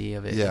anonymity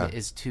of it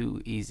is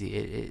too easy.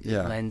 It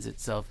lends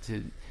itself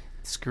to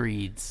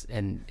screeds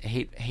and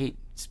hate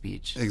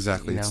speech.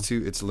 Exactly.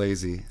 It's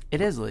lazy.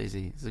 It is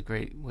lazy. It's a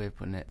great way of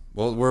putting it.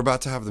 Well, we're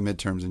about to have the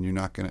midterms, and you're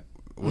not gonna.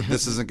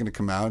 This isn't gonna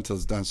come out until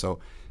it's done. So,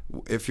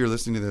 if you're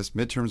listening to this,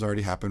 midterms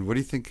already happened. What do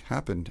you think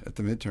happened at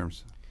the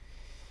midterms?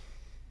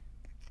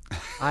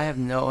 I have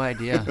no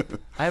idea.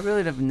 I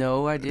really have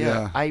no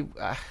idea.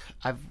 Yeah.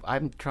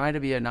 I'm trying to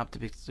be an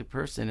optimistic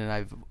person, and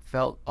I've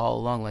felt all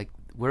along like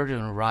we're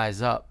going to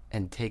rise up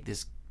and take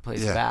this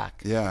place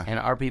back. Yeah. And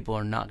our people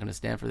are not going to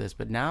stand for this.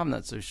 But now I'm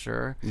not so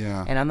sure.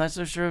 Yeah. And I'm not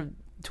so sure of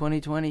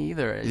 2020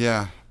 either.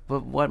 Yeah.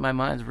 But what my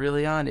mind's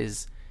really on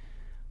is,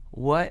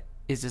 what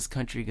is this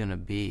country going to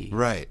be?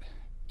 Right.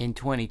 In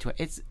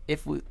 2020,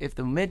 if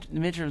the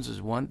midterms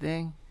is one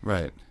thing,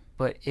 right?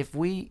 But if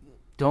we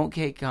don't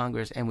take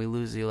Congress and we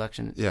lose the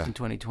election in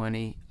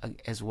 2020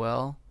 as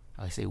well,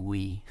 I say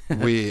we.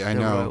 I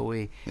know.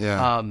 We.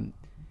 Yeah.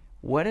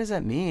 What does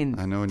that mean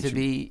to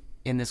be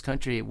in this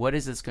country? What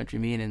does this country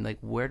mean, and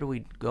where do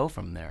we go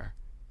from there?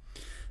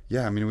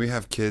 Yeah, I mean, we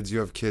have kids. You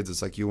have kids.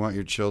 It's like you want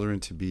your children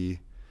to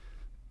be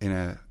in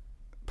a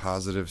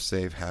positive,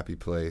 safe, happy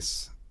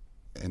place,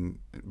 and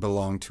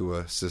belong to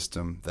a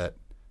system that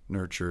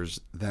nurtures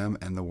them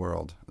and the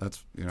world.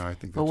 That's I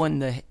think. But when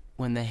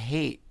the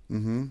hate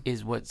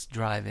is what's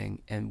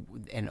driving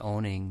and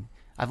owning,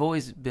 I've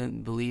always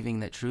been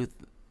believing that truth,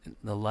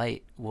 the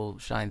light, will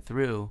shine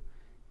through.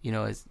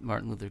 As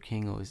Martin Luther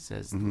King always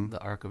says, the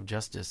arc of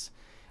justice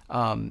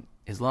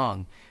is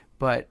long,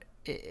 but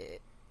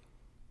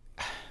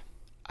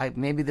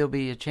maybe there'll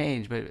be a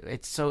change. But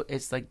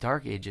it's like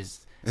Dark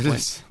Ages. It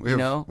is. We've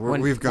gone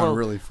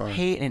really far.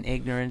 Hate and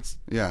ignorance.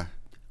 Yeah.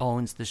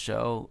 Owns the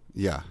show.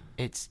 Yeah.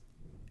 It's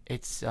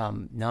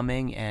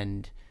numbing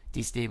and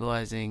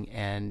destabilizing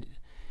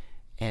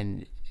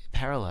and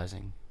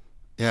paralyzing.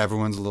 Yeah,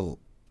 everyone's a little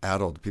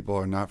addled. People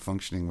are not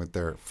functioning with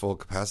their full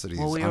capacities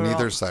on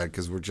either side,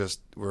 because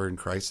we're in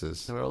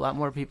crisis. There were a lot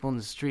more people in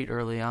the street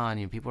early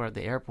on. People are at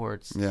the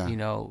airports,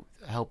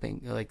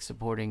 helping,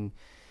 supporting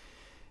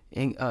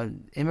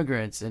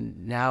immigrants,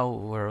 and now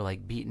we're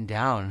beaten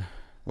down.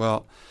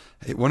 Well,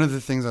 one of the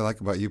things I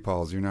like about you,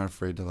 Paul, is you're not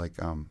afraid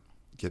to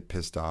get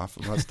pissed off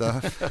about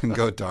stuff and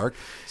go dark.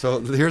 So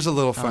here's a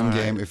little fun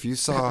game. If you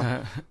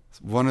saw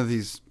one of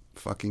these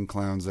fucking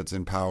clowns that's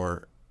in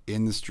power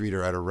in the street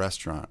or at a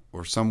restaurant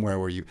or somewhere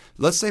where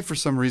let's say for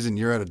some reason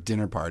you're at a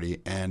dinner party,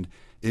 and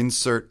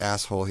insert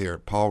asshole here,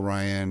 Paul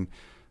Ryan,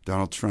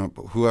 Donald Trump,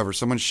 whoever,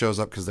 someone shows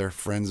up because they're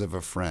friends of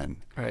a friend.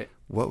 Right.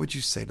 What would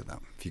you say to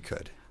them if you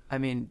could? I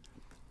mean,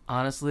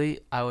 honestly,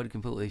 I would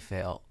completely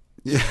fail.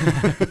 Yeah.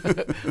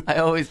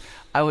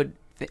 I would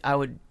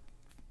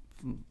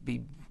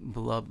be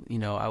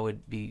beloved, I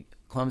would be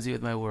clumsy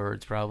with my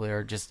words probably,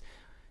 or just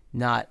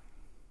not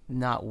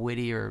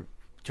witty or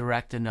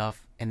direct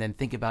enough, and then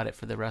think about it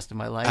for the rest of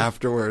my life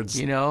afterwards.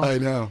 I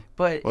know.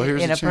 But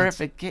in a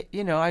perfect,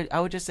 I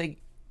would just say,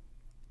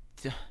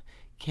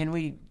 can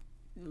we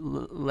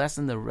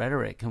lessen the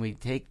rhetoric? Can we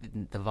take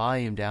the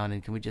volume down,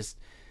 and can we just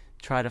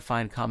try to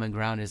find common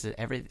ground? Is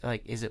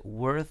it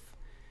worth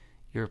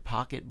your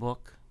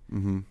pocketbook?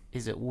 Mm-hmm.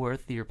 Is it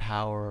worth your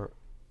power,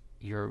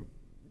 your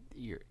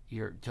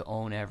to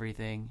own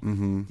everything?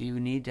 Mm-hmm. Do you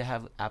need to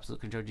have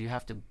absolute control? Do you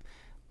have to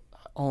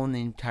own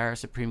the entire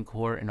Supreme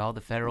Court and all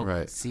the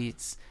federal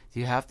seats? Do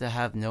you have to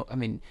have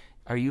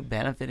are you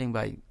benefiting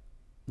by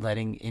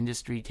letting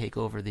industry take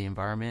over the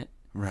environment?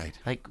 Right.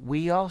 Like,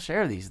 we all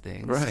share these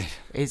things. Right.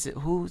 Is it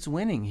who's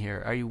winning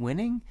here? Are you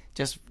winning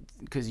just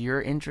because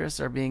your interests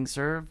are being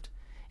served,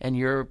 and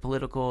your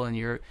political and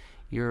your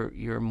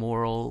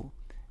moral,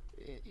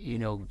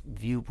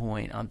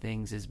 viewpoint on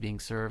things is being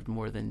served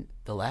more than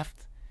the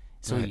left?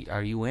 So Right.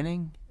 are you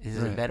winning? Is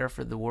Right. it better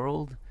for the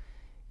world?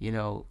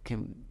 The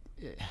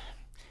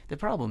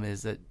problem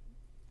is that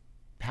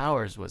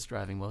power is what's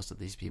driving most of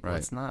these people. Right.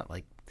 It's not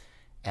like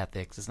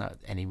ethics. It's not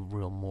any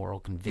real moral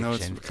conviction. No,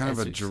 it's kind of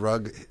a It's-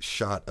 drug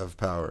shot of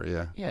power,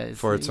 yeah. Yeah,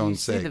 for its own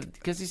sake.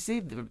 Because you see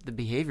the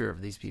behavior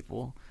of these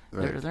people.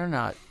 Right. They're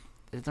not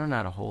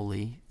a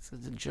holy. It's a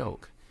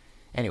joke.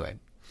 Anyway,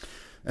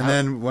 And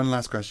then one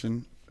last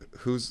question: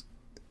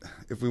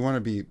 if we want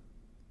to be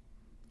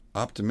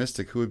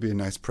optimistic, who would be a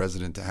nice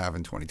president to have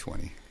in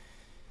 2020?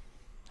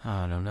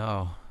 I don't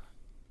know.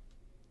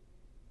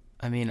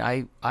 I mean,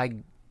 I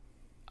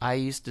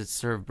used to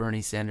serve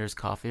Bernie Sanders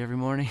coffee every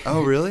morning.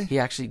 Oh, really? He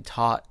actually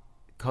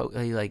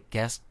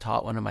guest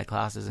taught one of my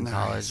classes in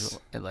college.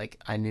 And,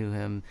 I knew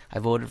him. I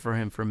voted for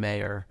him for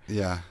mayor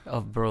Yeah.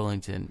 of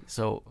Burlington.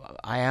 So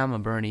I am a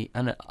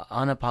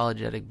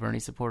unapologetic Bernie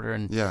supporter,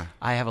 and Yeah.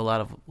 I have a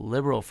lot of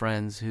liberal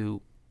friends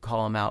who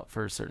call him out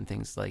for certain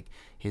things, like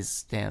his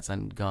stance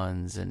on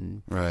guns,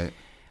 and Right.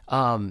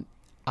 I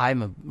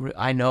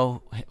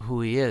know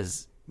who he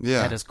is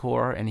Yeah. at his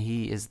core, and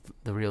he is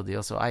the real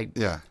deal. So I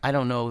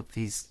don't know if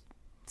he's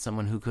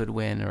someone who could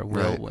win or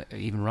will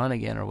even run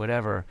again or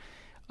whatever.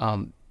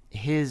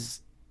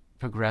 His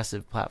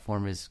progressive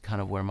platform is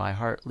kind of where my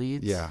heart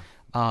leads. Yeah.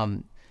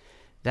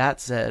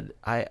 That said,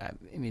 I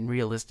mean,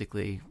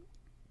 realistically,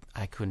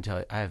 I couldn't tell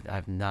you. I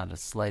have not the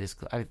slightest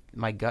clue.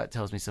 My gut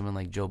tells me someone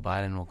like Joe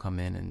Biden will come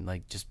in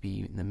and just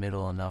be in the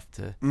middle enough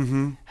to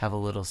have a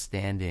little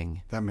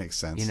standing. That makes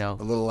sense. A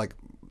little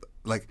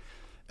like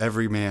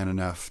every man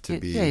enough to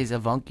be. Yeah, he's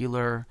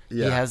avuncular.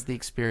 Yeah. He has the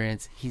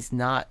experience. He's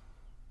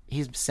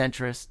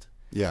centrist.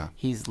 Yeah.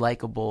 He's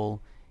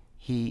likable.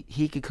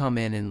 He could come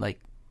in and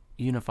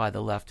unify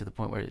the left to the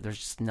point where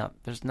there's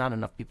not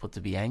enough people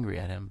to be angry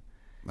at him.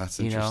 That's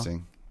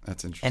interesting.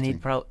 That's interesting. And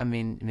he'd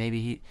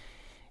probably,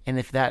 and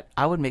if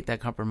I would make that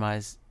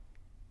compromise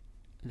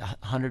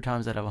 100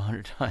 times out of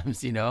 100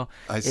 times,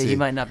 I see. He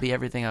might not be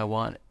everything I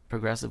want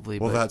progressively.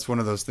 Well, but, that's one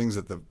of those things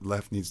that the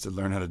left needs to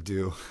learn how to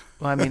do.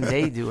 well, I mean,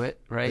 they do it,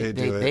 right?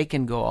 They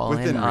can go all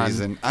within in on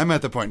reason. I'm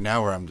at the point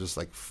now where I'm just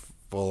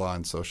full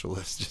on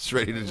socialist, just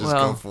ready to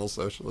go full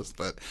socialist,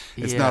 but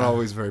it's not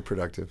always very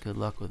productive. Good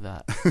luck with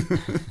that.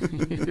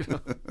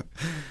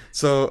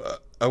 So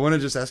I want to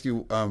just ask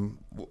you,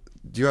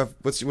 do you have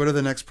what are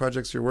the next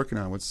projects you're working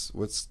on?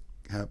 What's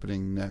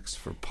happening next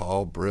for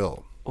Paul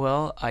Brill?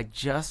 Well, I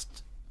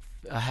just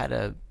had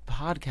a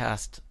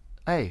podcast.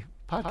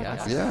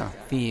 Yeah.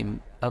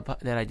 Theme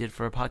that I did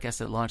for a podcast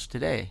that launched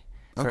today.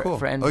 Oh, cool.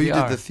 For NPR. Oh, you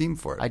did the theme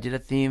for it. I did a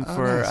theme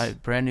for nice. a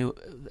brand new.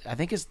 I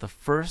think it's the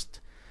first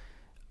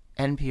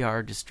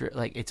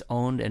NPR it's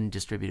owned and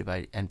distributed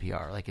by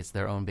NPR. It's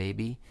their own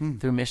baby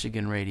through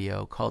Michigan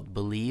radio, called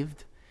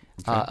Believed,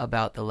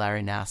 about the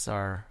Larry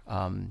Nassar,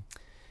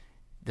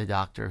 the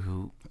doctor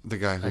the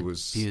guy who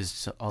was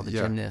abused all the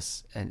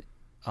gymnasts, and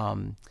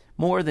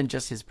more than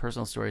just his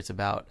personal story. It's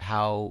about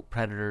how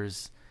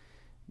predators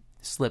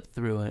slip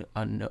through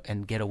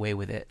and get away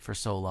with it for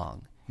so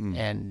long.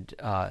 And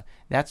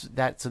that's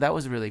that. So that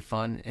was really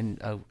fun and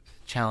a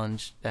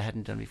challenge that I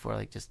hadn't done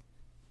before. Just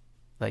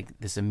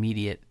this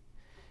immediate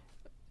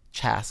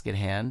task at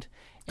hand.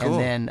 Cool.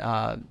 And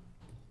then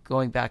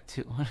going back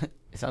to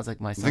it sounds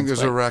like my son. I think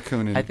there's a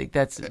raccoon in. I think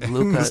that's in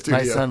Luca. the studio.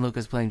 My son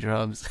Luca's playing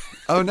drums.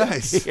 Oh,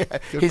 nice. Yeah,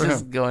 Good he's for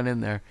just him. going in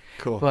there.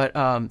 Cool. But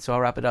so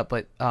I'll wrap it up.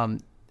 But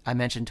I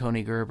mentioned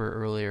Tony Gerber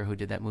earlier, who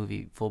did that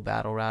movie Full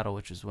Battle Rattle,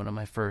 which was one of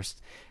my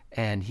first,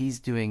 and he's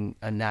doing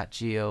a Nat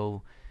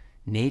Geo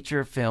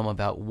nature film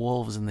about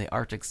wolves in the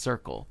Arctic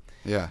Circle.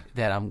 Yeah.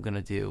 That I'm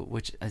gonna do,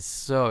 which is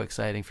so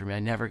exciting for me. I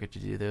never get to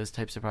do those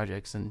types of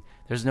projects, and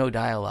there's no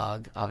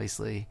dialogue,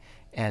 obviously,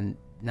 and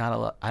not a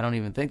lot. I don't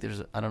even think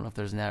I don't know if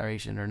there's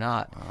narration or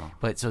not. Wow.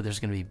 But so there's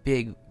gonna be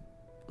big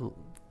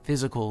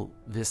physical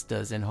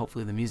vistas, and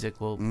hopefully the music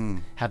will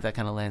have that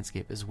kind of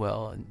landscape as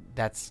well, and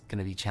that's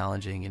gonna be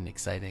challenging and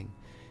exciting.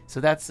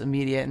 So that's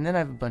immediate, and then I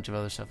have a bunch of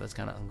other stuff that's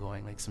kind of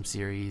ongoing, like some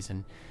series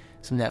and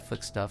some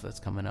Netflix stuff that's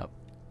coming up.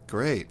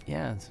 Great.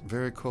 Yeah.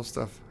 Very cool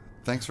stuff.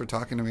 Thanks for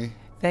talking to me.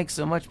 Thanks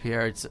so much,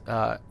 Pierre. It's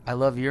I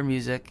love your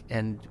music,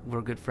 and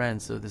we're good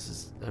friends, so this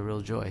is a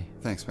real joy.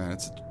 Thanks, man.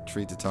 It's a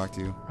treat to talk to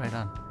you. Right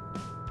on.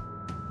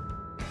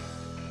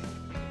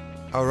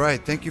 All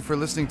right. Thank you for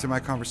listening to my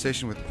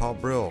conversation with Paul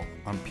Brill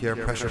on Pierre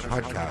Pressure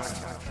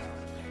Podcast.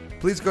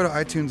 Please go to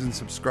iTunes and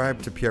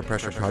subscribe to Pierre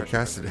Pressure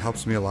Podcast. It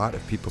helps me a lot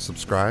if people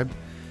subscribe.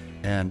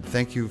 And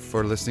thank you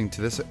for listening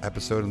to this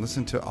episode, and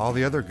listen to all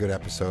the other good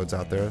episodes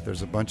out there.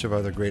 There's a bunch of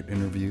other great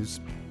interviews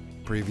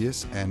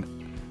previous and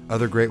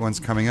other great ones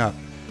coming up.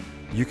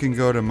 You can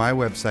go to my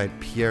website,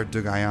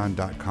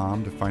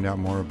 pierredegaillon.com, to find out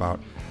more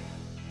about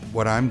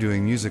what I'm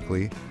doing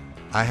musically.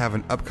 I have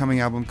an upcoming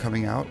album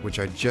coming out, which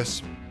I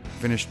just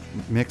finished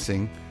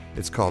mixing.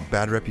 It's called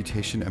Bad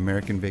Reputation,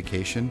 American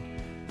Vacation.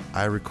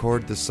 I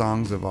record the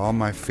songs of all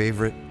my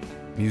favorite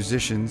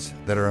musicians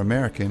that are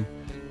American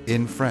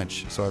in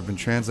French. So I've been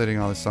translating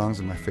all the songs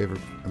of my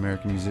favorite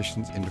American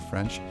musicians into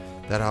French.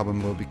 That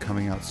album will be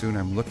coming out soon.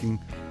 I'm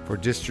looking for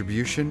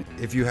distribution.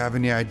 If you have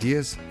any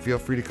ideas, feel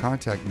free to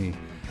contact me.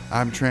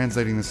 I'm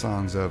translating the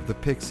songs of The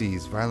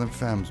Pixies, Violent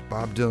Femmes,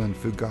 Bob Dylan,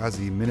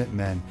 Fugazi,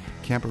 Minutemen,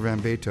 Camper Van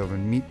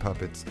Beethoven, Meat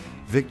Puppets,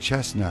 Vic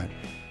Chestnut,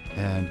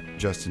 and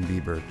Justin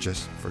Bieber,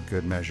 just for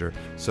good measure.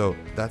 So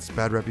that's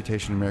Bad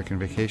Reputation, American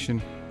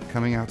Vacation,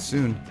 coming out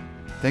soon.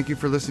 Thank you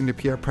for listening to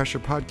PR Pressure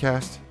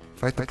Podcast.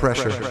 Fight the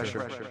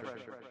pressure.